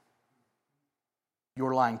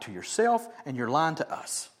 You're lying to yourself and you're lying to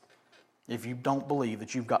us. If you don't believe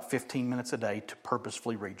that you've got 15 minutes a day to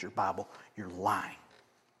purposefully read your Bible, you're lying.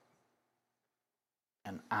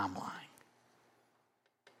 And I'm lying.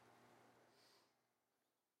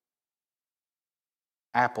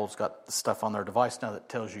 Apple's got the stuff on their device now that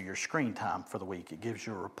tells you your screen time for the week. It gives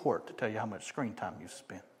you a report to tell you how much screen time you've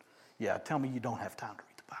spent. Yeah, tell me you don't have time to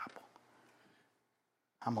read the Bible.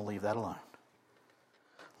 I'm going to leave that alone.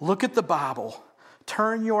 Look at the Bible.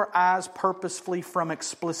 Turn your eyes purposefully from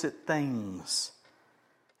explicit things.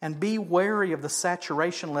 And be wary of the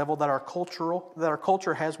saturation level that our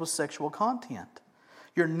culture has with sexual content.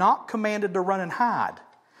 You're not commanded to run and hide.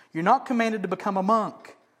 You're not commanded to become a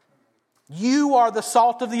monk. You are the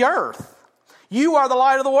salt of the earth. You are the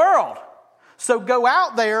light of the world. So go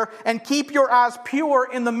out there and keep your eyes pure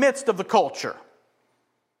in the midst of the culture.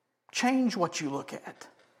 Change what you look at.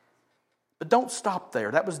 But don't stop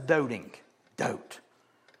there. That was doting. Dote.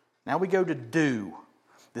 Now we go to do.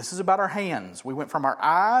 This is about our hands. We went from our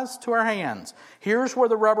eyes to our hands. Here's where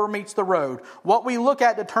the rubber meets the road. What we look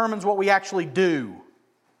at determines what we actually do.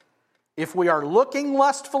 If we are looking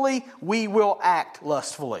lustfully, we will act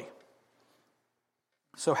lustfully.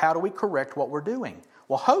 So how do we correct what we're doing?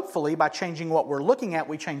 Well, hopefully by changing what we're looking at,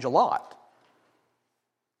 we change a lot.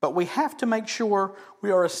 But we have to make sure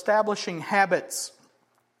we are establishing habits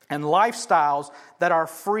and lifestyles that are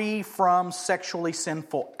free from sexually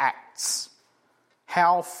sinful acts.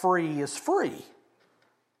 How free is free?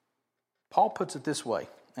 Paul puts it this way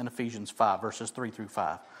in Ephesians 5, verses 3 through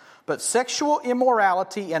 5. But sexual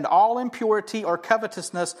immorality and all impurity or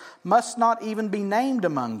covetousness must not even be named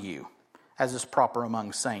among you, as is proper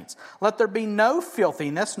among saints. Let there be no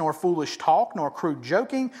filthiness, nor foolish talk, nor crude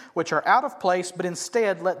joking, which are out of place, but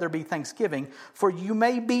instead let there be thanksgiving. For you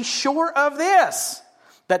may be sure of this,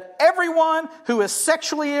 that everyone who is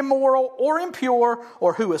sexually immoral or impure,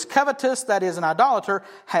 or who is covetous, that is an idolater,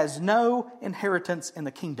 has no inheritance in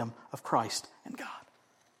the kingdom of Christ and God.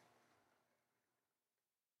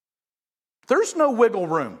 There's no wiggle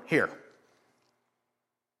room here.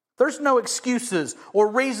 There's no excuses or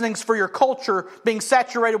reasonings for your culture being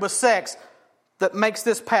saturated with sex that makes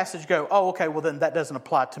this passage go, oh, okay, well then that doesn't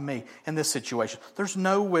apply to me in this situation. There's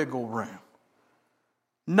no wiggle room.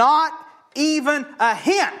 Not even a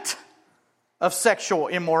hint of sexual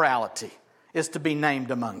immorality is to be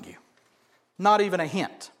named among you. Not even a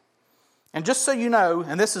hint. And just so you know,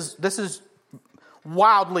 and this is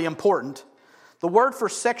wildly important, the word for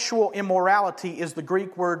sexual immorality is the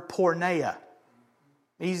Greek word porneia.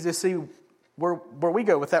 Easy to see where we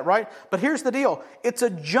go with that, right? But here's the deal. It's a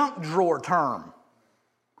junk drawer term.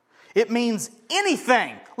 It means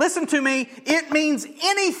anything. Listen to me. It means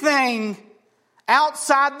anything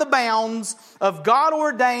outside the bounds of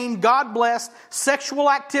God-ordained, God-blessed sexual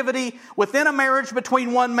activity within a marriage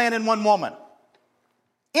between one man and one woman.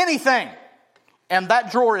 Anything. And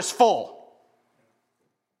that drawer is full.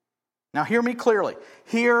 Now hear me clearly.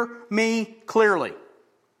 Hear me clearly.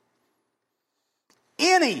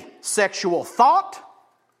 any sexual thought,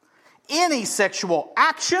 any sexual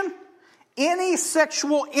action, any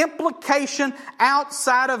sexual implication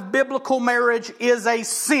outside of biblical marriage is a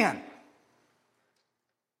sin.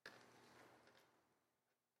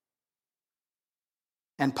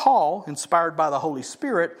 And Paul, inspired by the Holy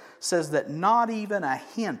Spirit, says that not even a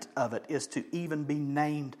hint of it is to even be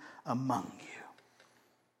named among you.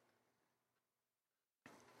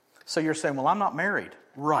 So you're saying, well, I'm not married.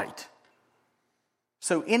 Right.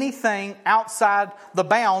 So anything outside the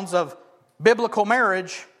bounds of biblical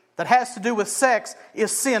marriage that has to do with sex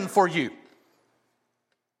is sin for you.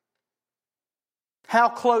 How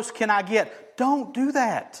close can I get? Don't do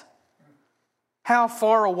that. How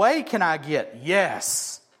far away can I get?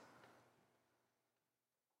 Yes.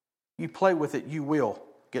 You play with it, you will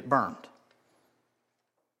get burned.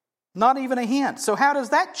 Not even a hint. So how does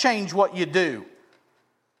that change what you do?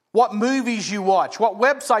 What movies you watch, what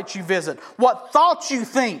websites you visit, what thoughts you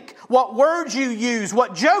think, what words you use,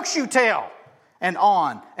 what jokes you tell, and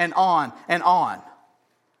on and on and on.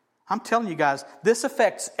 I'm telling you guys, this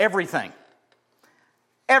affects everything.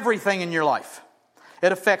 Everything in your life.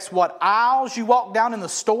 It affects what aisles you walk down in the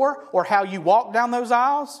store or how you walk down those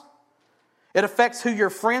aisles. It affects who your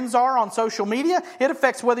friends are on social media. It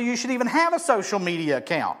affects whether you should even have a social media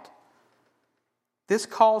account. This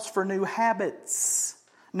calls for new habits,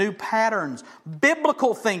 new patterns,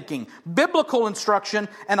 biblical thinking, biblical instruction,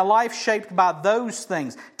 and a life shaped by those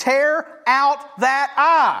things. Tear out that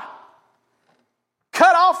eye.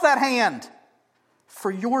 Cut off that hand. For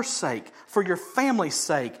your sake, for your family's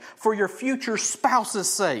sake, for your future spouse's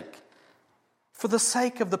sake, for the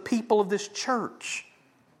sake of the people of this church,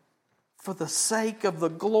 for the sake of the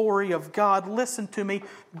glory of God. Listen to me.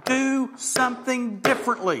 Do something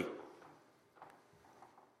differently.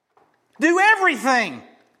 Do everything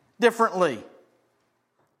differently.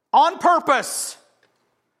 On purpose.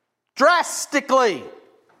 Drastically.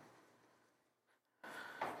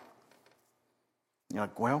 You're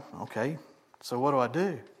like, well, okay. So what do I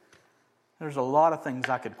do? There's a lot of things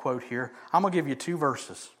I could quote here. I'm going to give you 2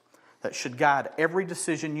 verses that should guide every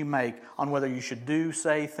decision you make on whether you should do,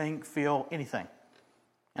 say, think, feel, anything.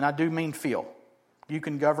 And I do mean feel. You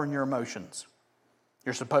can govern your emotions.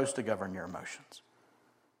 You're supposed to govern your emotions.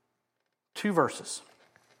 2 verses.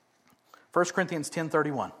 1 Corinthians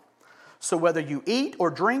 10:31. So whether you eat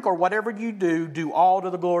or drink or whatever you do, do all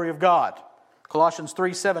to the glory of God. Colossians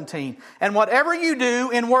 3:17. And whatever you do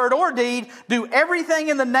in word or deed, do everything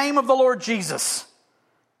in the name of the Lord Jesus,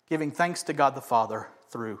 giving thanks to God the Father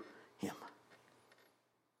through Him.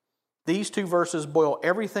 These 2 verses boil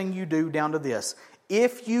everything you do down to this.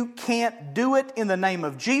 If you can't do it in the name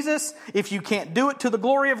of Jesus, if you can't do it to the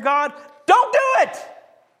glory of God, don't do it.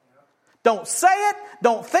 Don't say it,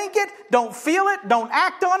 don't think it, don't feel it, don't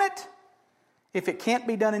act on it. If it can't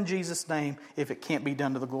be done in Jesus' name, if it can't be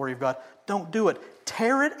done to the glory of God, don't do it.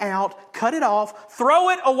 Tear it out, cut it off, throw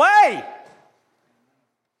it away.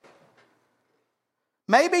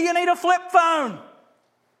 Maybe you need a flip phone.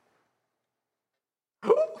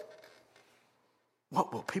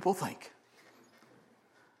 What will people think?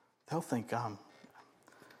 They'll think I'm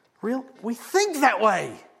real. We think that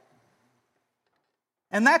way.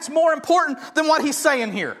 And that's more important than what he's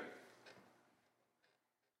saying here.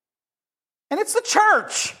 And it's the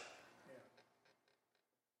church.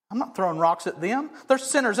 I'm not throwing rocks at them. They're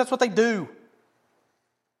sinners. That's what they do.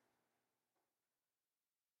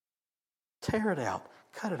 Tear it out.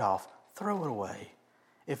 Cut it off. Throw it away.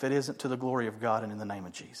 If it isn't to the glory of God and in the name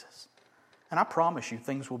of Jesus. And I promise you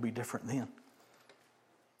things will be different then.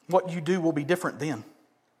 What you do will be different then.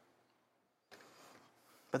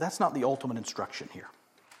 But that's not the ultimate instruction here.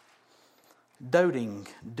 Doting,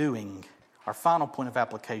 doing. Our final point of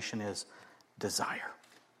application is desire.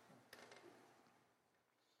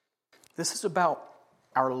 This is about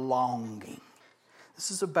our longing.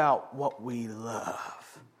 This is about what we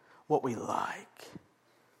love, what we like.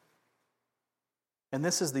 And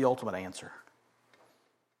this is the ultimate answer.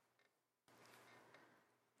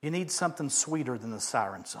 You need something sweeter than the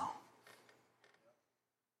siren song.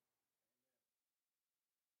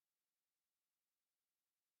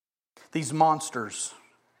 These monsters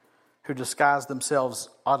who disguise themselves,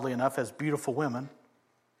 oddly enough, as beautiful women,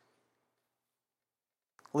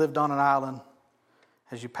 lived on an island.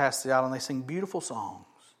 As you pass the island, they sing beautiful songs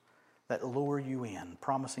that lure you in,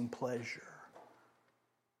 promising pleasure.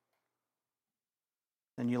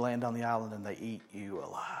 Then you land on the island and they eat you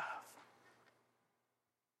alive.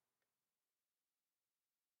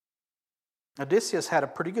 Odysseus had a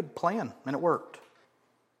pretty good plan, and it worked.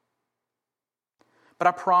 But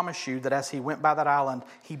I promise you that as he went by that island,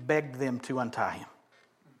 he begged them to untie him.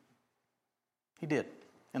 He did.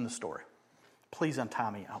 in the story. Please untie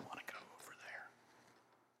me. I want to go over there.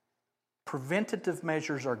 Preventative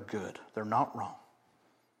measures are good. They're not wrong.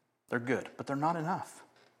 They're good, but they're not enough.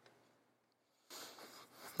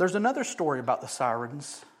 There's another story about the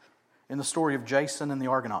sirens in the story of Jason and the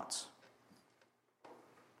Argonauts.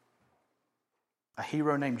 A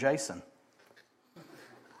hero named Jason.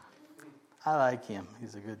 I like him.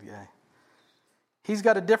 He's a good guy. He's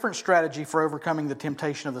got a different strategy for overcoming the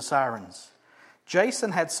temptation of the sirens.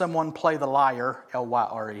 Jason had someone play the lyre,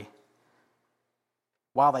 L-Y-R-E,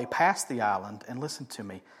 while they passed the island, and listen to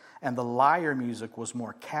me, and the lyre music was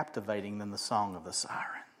more captivating than the song of the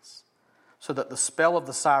sirens, so that the spell of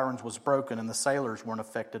the sirens was broken and the sailors weren't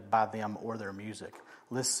affected by them or their music.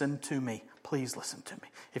 Listen to me. Please listen to me.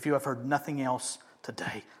 If you have heard nothing else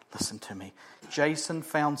today, listen to me. Jason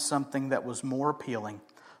found something that was more appealing,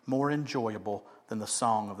 more enjoyable than the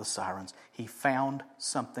song of the sirens. He found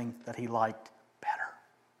something that he liked better.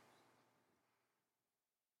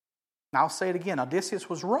 Now I'll say it again. Odysseus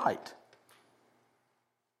was right.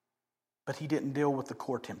 But he didn't deal with the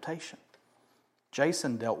core temptation.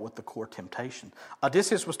 Jason dealt with the core temptation.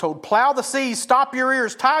 Odysseus was told, plow the seas, stop your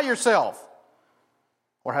ears, tie yourself.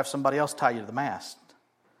 Or have somebody else tie you to the mast.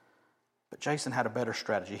 But Jason had a better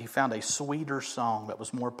strategy. He found a sweeter song that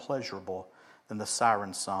was more pleasurable than the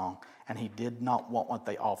siren song. And he did not want what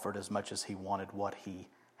they offered as much as he wanted what he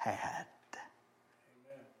had.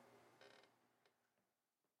 Amen.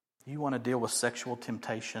 You want to deal with sexual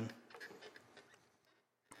temptation?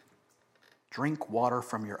 Drink water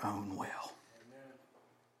from your own well. Amen.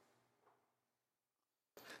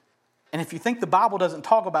 And if you think the Bible doesn't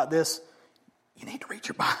talk about this, you need to read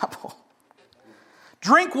your Bible.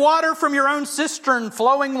 Drink water from your own cistern,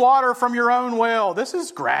 flowing water from your own well. This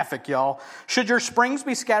is graphic, y'all. Should your springs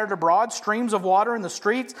be scattered abroad, streams of water in the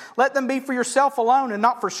streets, let them be for yourself alone and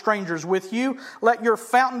not for strangers with you. Let your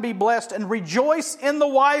fountain be blessed and rejoice in the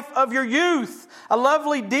wife of your youth. A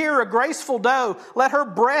lovely deer, a graceful doe. Let her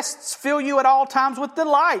breasts fill you at all times with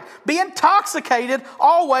delight. Be intoxicated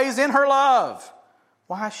always in her love.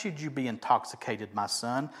 Why should you be intoxicated, my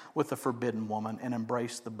son, with the forbidden woman and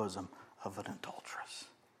embrace the bosom of an adulteress?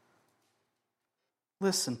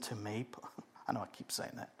 Listen to me. I know I keep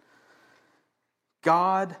saying that.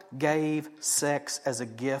 God gave sex as a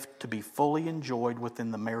gift to be fully enjoyed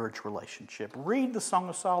within the marriage relationship. Read the Song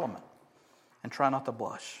of Solomon and try not to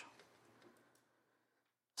blush.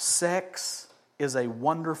 Sex is a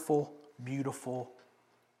wonderful, beautiful,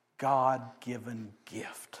 God-given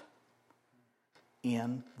gift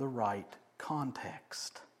in the right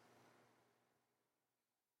context.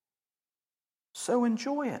 So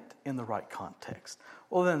enjoy it in the right context.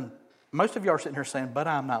 Well then, most of you are sitting here saying, but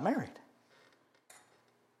I'm not married.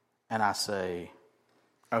 And I say,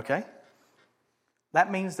 okay.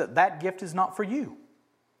 That means that gift is not for you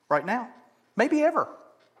right now. Maybe ever.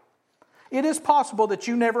 It is possible that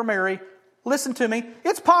you never marry. Listen to me.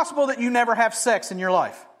 It's possible that you never have sex in your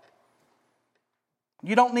life.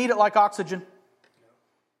 You don't need it like oxygen.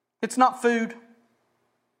 It's not food.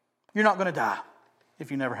 You're not going to die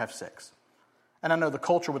if you never have sex. And I know the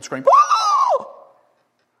culture would scream, "Whoa!"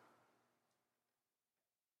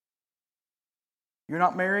 You're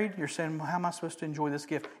not married? You're saying, well, how am I supposed to enjoy this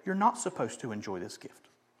gift? You're not supposed to enjoy this gift.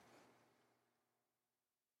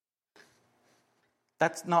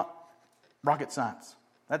 That's not rocket science.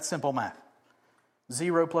 That's simple math.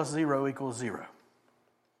 0 plus 0 equals 0.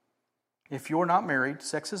 If you're not married,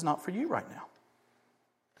 sex is not for you right now.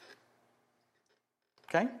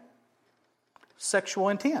 Okay? Sexual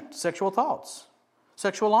intent, sexual thoughts,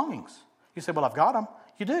 sexual longings. You say, well, I've got them.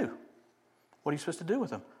 You do. What are you supposed to do with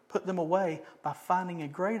them? Put them away by finding a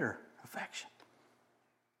greater affection.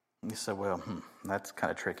 You say, well, that's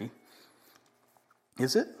kind of tricky.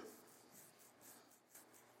 Is it?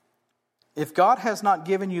 If God has not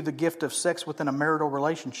given you the gift of sex within a marital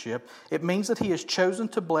relationship, it means that He has chosen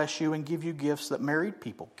to bless you and give you gifts that married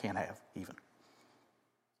people can't have even.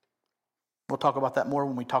 We'll talk about that more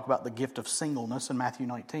when we talk about the gift of singleness in Matthew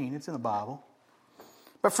 19. It's in the Bible.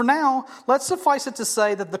 But for now, let's suffice it to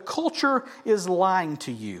say that the culture is lying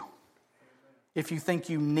to you if you think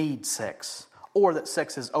you need sex, or that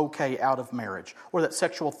sex is okay out of marriage, or that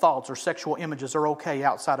sexual thoughts or sexual images are okay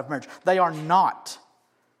outside of marriage. They are not.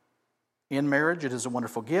 In marriage, it is a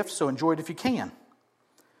wonderful gift, so enjoy it if you can.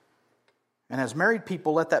 And as married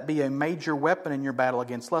people, let that be a major weapon in your battle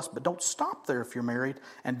against lust. But don't stop there if you're married,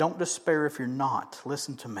 and don't despair if you're not.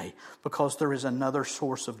 Listen to me, because there is another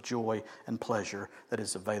source of joy and pleasure that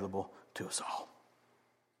is available to us all.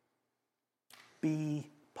 Be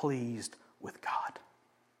pleased with God.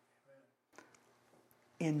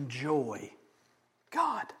 Enjoy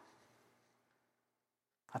God.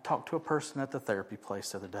 I talked to a person at the therapy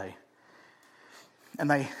place the other day, and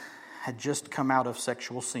they had just come out of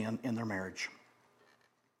sexual sin in their marriage.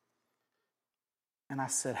 And I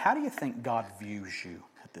said, how do you think God views you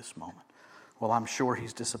at this moment? Well, I'm sure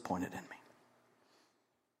He's disappointed in me.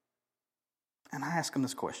 And I asked him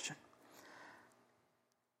this question.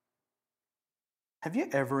 Have you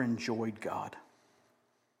ever enjoyed God?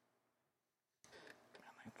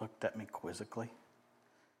 And he looked at me quizzically.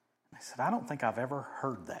 And I said, I don't think I've ever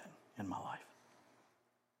heard that in my life.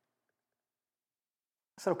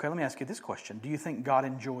 I said, okay, let me ask you this question. Do you think God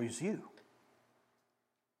enjoys you?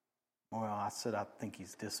 Well, I said, I think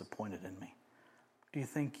He's disappointed in me. Do you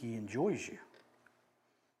think He enjoys you?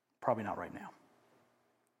 Probably not right now.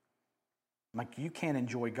 Like, you can't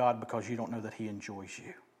enjoy God because you don't know that He enjoys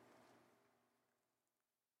you.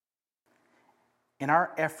 In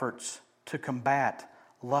our efforts to combat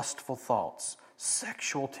lustful thoughts,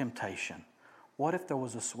 sexual temptation, what if there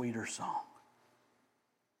was a sweeter song?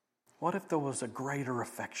 What if there was a greater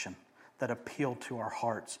affection that appealed to our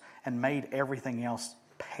hearts and made everything else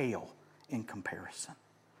pale in comparison?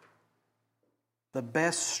 The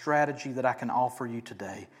best strategy that I can offer you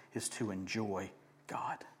today is to enjoy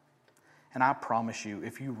God. And I promise you,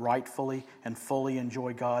 if you rightfully and fully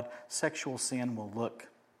enjoy God, sexual sin will look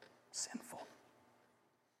sinful.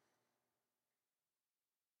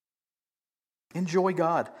 Enjoy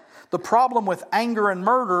God. The problem with anger and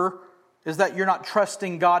murder is that you're not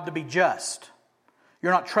trusting God to be just.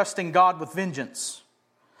 You're not trusting God with vengeance.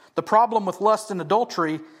 The problem with lust and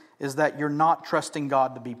adultery is that you're not trusting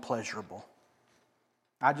God to be pleasurable.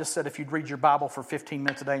 I just said if you'd read your Bible for 15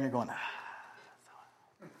 minutes a day and you're going,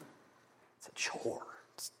 it's a chore.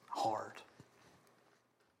 It's hard.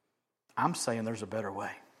 I'm saying there's a better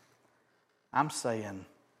way. I'm saying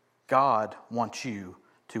God wants you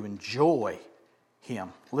to enjoy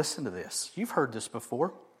Him. Listen to this. You've heard this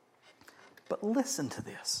before, but listen to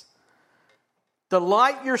this.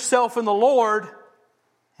 Delight yourself in the Lord,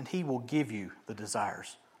 and He will give you the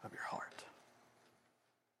desires of your heart.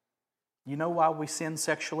 You know why we sin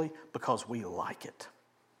sexually? Because we like it.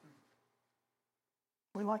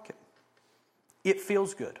 We like it. It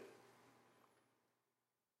feels good.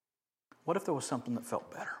 What if there was something that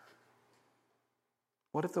felt better?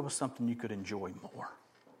 What if there was something you could enjoy more?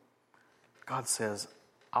 God says,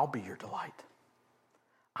 I'll be your delight.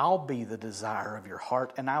 I'll be the desire of your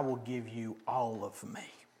heart, and I will give you all of me.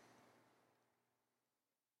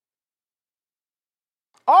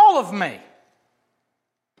 All of me.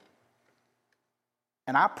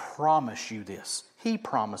 And I promise you this. He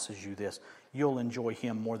promises you this. You'll enjoy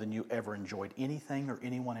Him more than you ever enjoyed anything or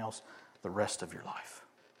anyone else the rest of your life.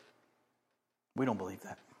 We don't believe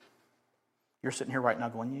that. You're sitting here right now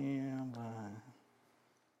going, yeah, but...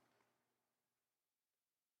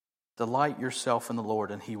 Delight yourself in the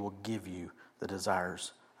Lord, and He will give you the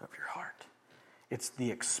desires of your heart. It's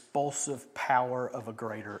the expulsive power of a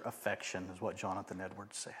greater affection, is what Jonathan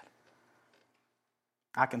Edwards said.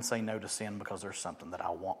 I can say no to sin because there's something that I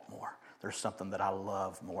want more. There's something that I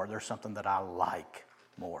love more. There's something that I like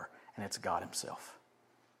more, and it's God Himself.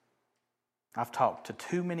 I've talked to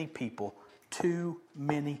too many people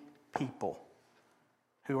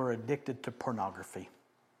who are addicted to pornography.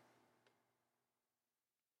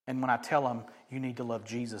 And when I tell them, you need to love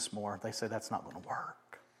Jesus more, they say, that's not going to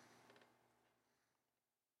work.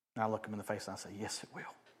 And I look them in the face and I say, yes, it will.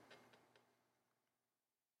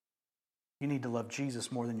 You need to love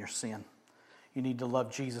Jesus more than your sin. You need to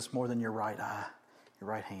love Jesus more than your right eye, your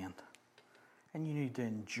right hand. And you need to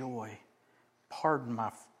enjoy, pardon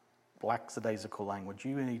my lackadaisical language,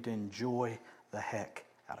 you need to enjoy the heck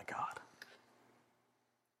out of God.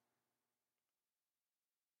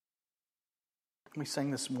 We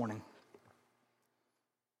sing this morning.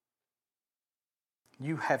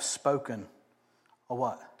 You have spoken a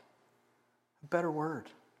what? A better word.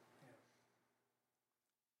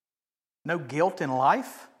 No guilt in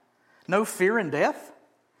life. No fear in death.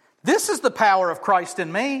 This is the power of Christ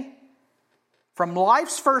in me. From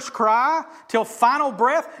life's first cry till final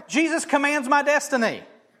breath, Jesus commands my destiny.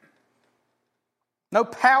 No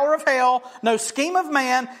power of hell, no scheme of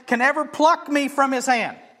man can ever pluck me from His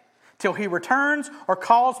hand. Till He returns or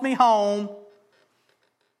calls me home.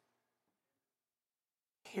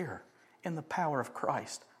 Here, in the power of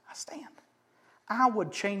Christ, I stand. I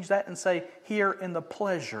would change that and say, here in the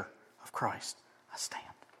pleasure of Christ, I stand.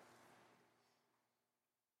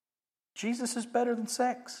 Jesus is better than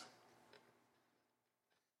sex.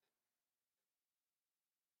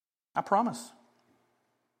 I promise.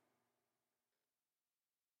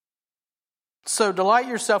 So delight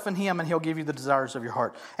yourself in Him and He'll give you the desires of your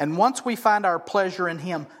heart. And once we find our pleasure in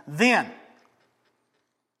Him, then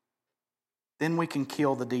Then we can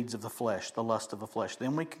kill the deeds of the flesh, the lust of the flesh.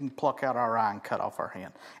 Then we can pluck out our eye and cut off our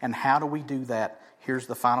hand. And how do we do that? Here's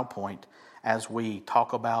the final point as we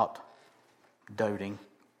talk about doting,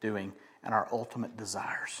 doing, and our ultimate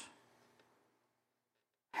desires.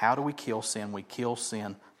 How do we kill sin? We kill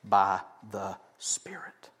sin by the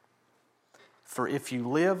Spirit. For if you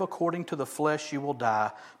live according to the flesh, you will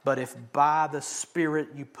die. But if by the Spirit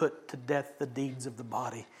you put to death the deeds of the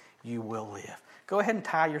body, you will live. Go ahead and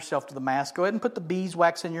tie yourself to the mast. Go ahead and put the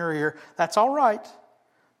beeswax in your ear. That's all right.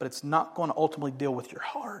 But it's not going to ultimately deal with your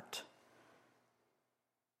heart.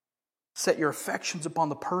 Set your affections upon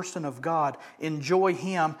the person of God. Enjoy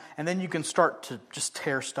Him. And then you can start to just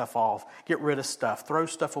tear stuff off. Get rid of stuff. Throw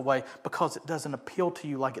stuff away. Because it doesn't appeal to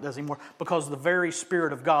you like it does anymore. Because the very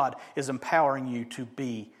Spirit of God is empowering you to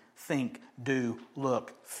be, think, do,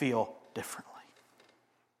 look, feel differently.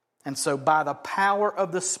 And so by the power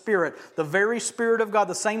of the Spirit, the very Spirit of God,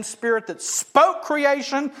 the same Spirit that spoke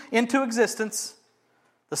creation into existence,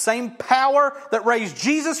 the same power that raised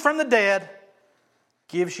Jesus from the dead,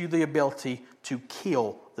 gives you the ability to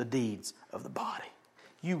kill the deeds of the body.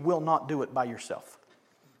 You will not do it by yourself.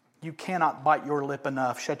 You cannot bite your lip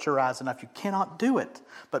enough, shut your eyes enough. You cannot do it.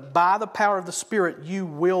 But by the power of the Spirit, you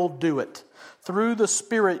will do it. Through the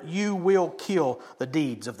Spirit, you will kill the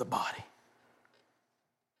deeds of the body.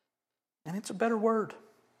 And it's a better word.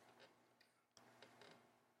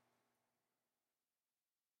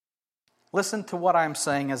 Listen to what I'm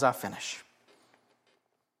saying as I finish.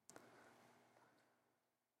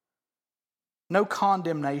 No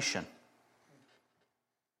condemnation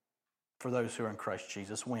for those who are in Christ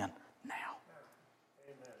Jesus. When? Now.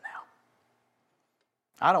 Amen. Now.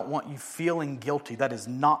 I don't want you feeling guilty. That is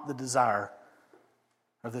not the desire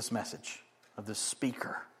of this message, of this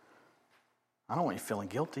speaker. I don't want you feeling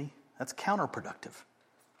guilty. That's counterproductive.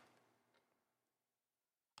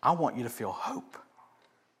 I want you to feel hope.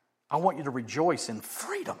 I want you to rejoice in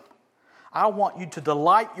freedom. I want you to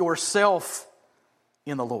delight yourself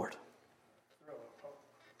in the Lord.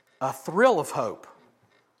 A thrill of hope.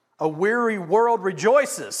 A weary world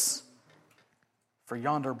rejoices. For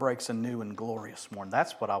yonder breaks a new and glorious morn.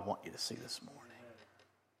 That's what I want you to see this morning.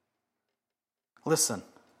 Listen,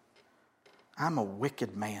 I'm a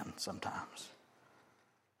wicked man sometimes.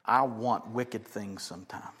 I want wicked things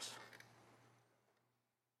sometimes.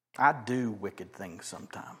 I do wicked things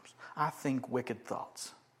sometimes. I think wicked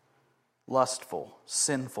thoughts. Lustful,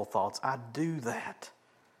 sinful thoughts. I do that.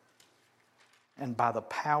 And by the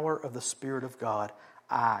power of the Spirit of God,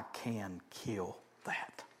 I can kill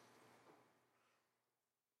that.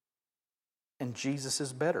 And Jesus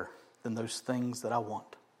is better than those things that I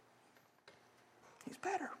want. He's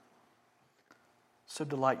better. So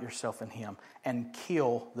delight yourself in Him and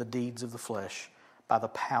kill the deeds of the flesh by the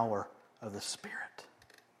power of the Spirit.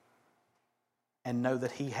 And know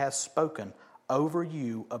that He has spoken over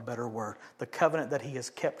you a better word. The covenant that He has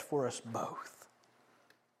kept for us both.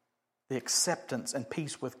 The acceptance and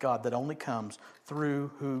peace with God that only comes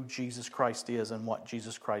through who Jesus Christ is and what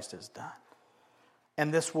Jesus Christ has done.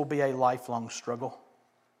 And this will be a lifelong struggle.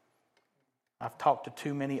 I've talked to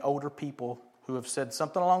too many older people who have said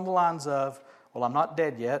something along the lines of, well, I'm not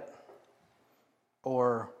dead yet.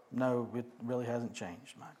 Or, no, it really hasn't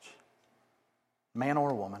changed much. Man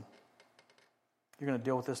or woman, you're going to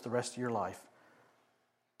deal with this the rest of your life.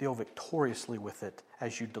 Deal victoriously with it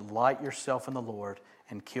as you delight yourself in the Lord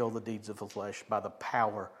and kill the deeds of the flesh by the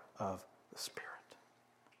power of the Spirit.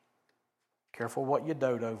 Careful what you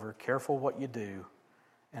dote over, careful what you do,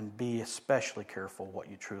 and be especially careful what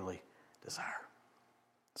you truly desire.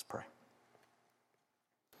 Let's pray.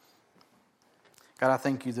 God, I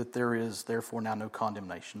thank you that there is therefore now no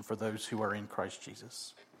condemnation for those who are in Christ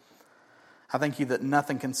Jesus. I thank you that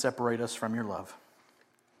nothing can separate us from your love.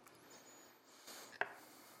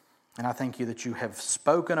 And I thank you that you have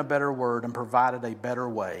spoken a better word and provided a better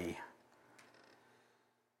way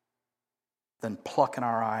than plucking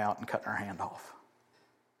our eye out and cutting our hand off.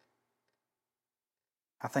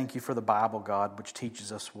 I thank you for the Bible, God, which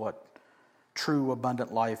teaches us what true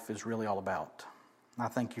abundant life is really all about. And I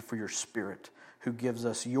thank you for your Spirit who gives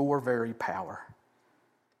us your very power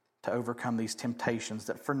to overcome these temptations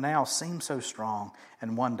that for now seem so strong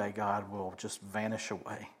and one day, God, will just vanish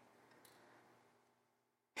away.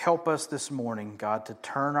 Help us this morning, God, to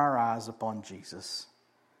turn our eyes upon Jesus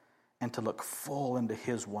and to look full into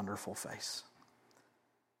His wonderful face.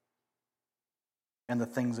 And the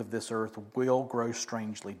things of this earth will grow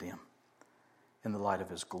strangely dim in the light of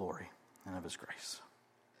His glory and of His grace.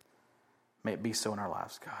 May it be so in our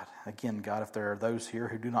lives, God. Again, God, if there are those here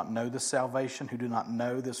who do not know this salvation, who do not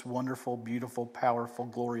know this wonderful, beautiful, powerful,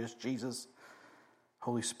 glorious Jesus,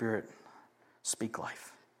 Holy Spirit, speak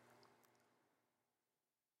life.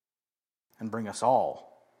 And bring us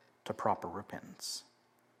all to proper repentance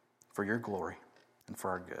for your glory and for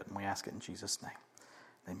our good. And we ask it in Jesus' name.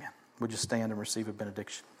 Amen. Would you stand and receive a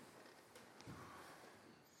benediction?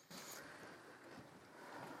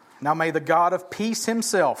 Now may the God of peace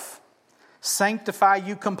himself sanctify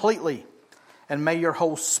you completely, and may your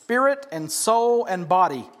whole spirit and soul and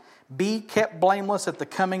body be kept blameless at the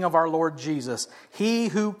coming of our Lord Jesus. He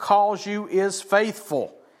who calls you is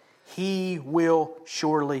faithful. He will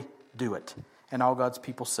surely do it. And all God's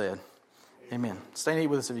people said, Amen. Stay and eat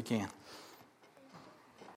with us if you can.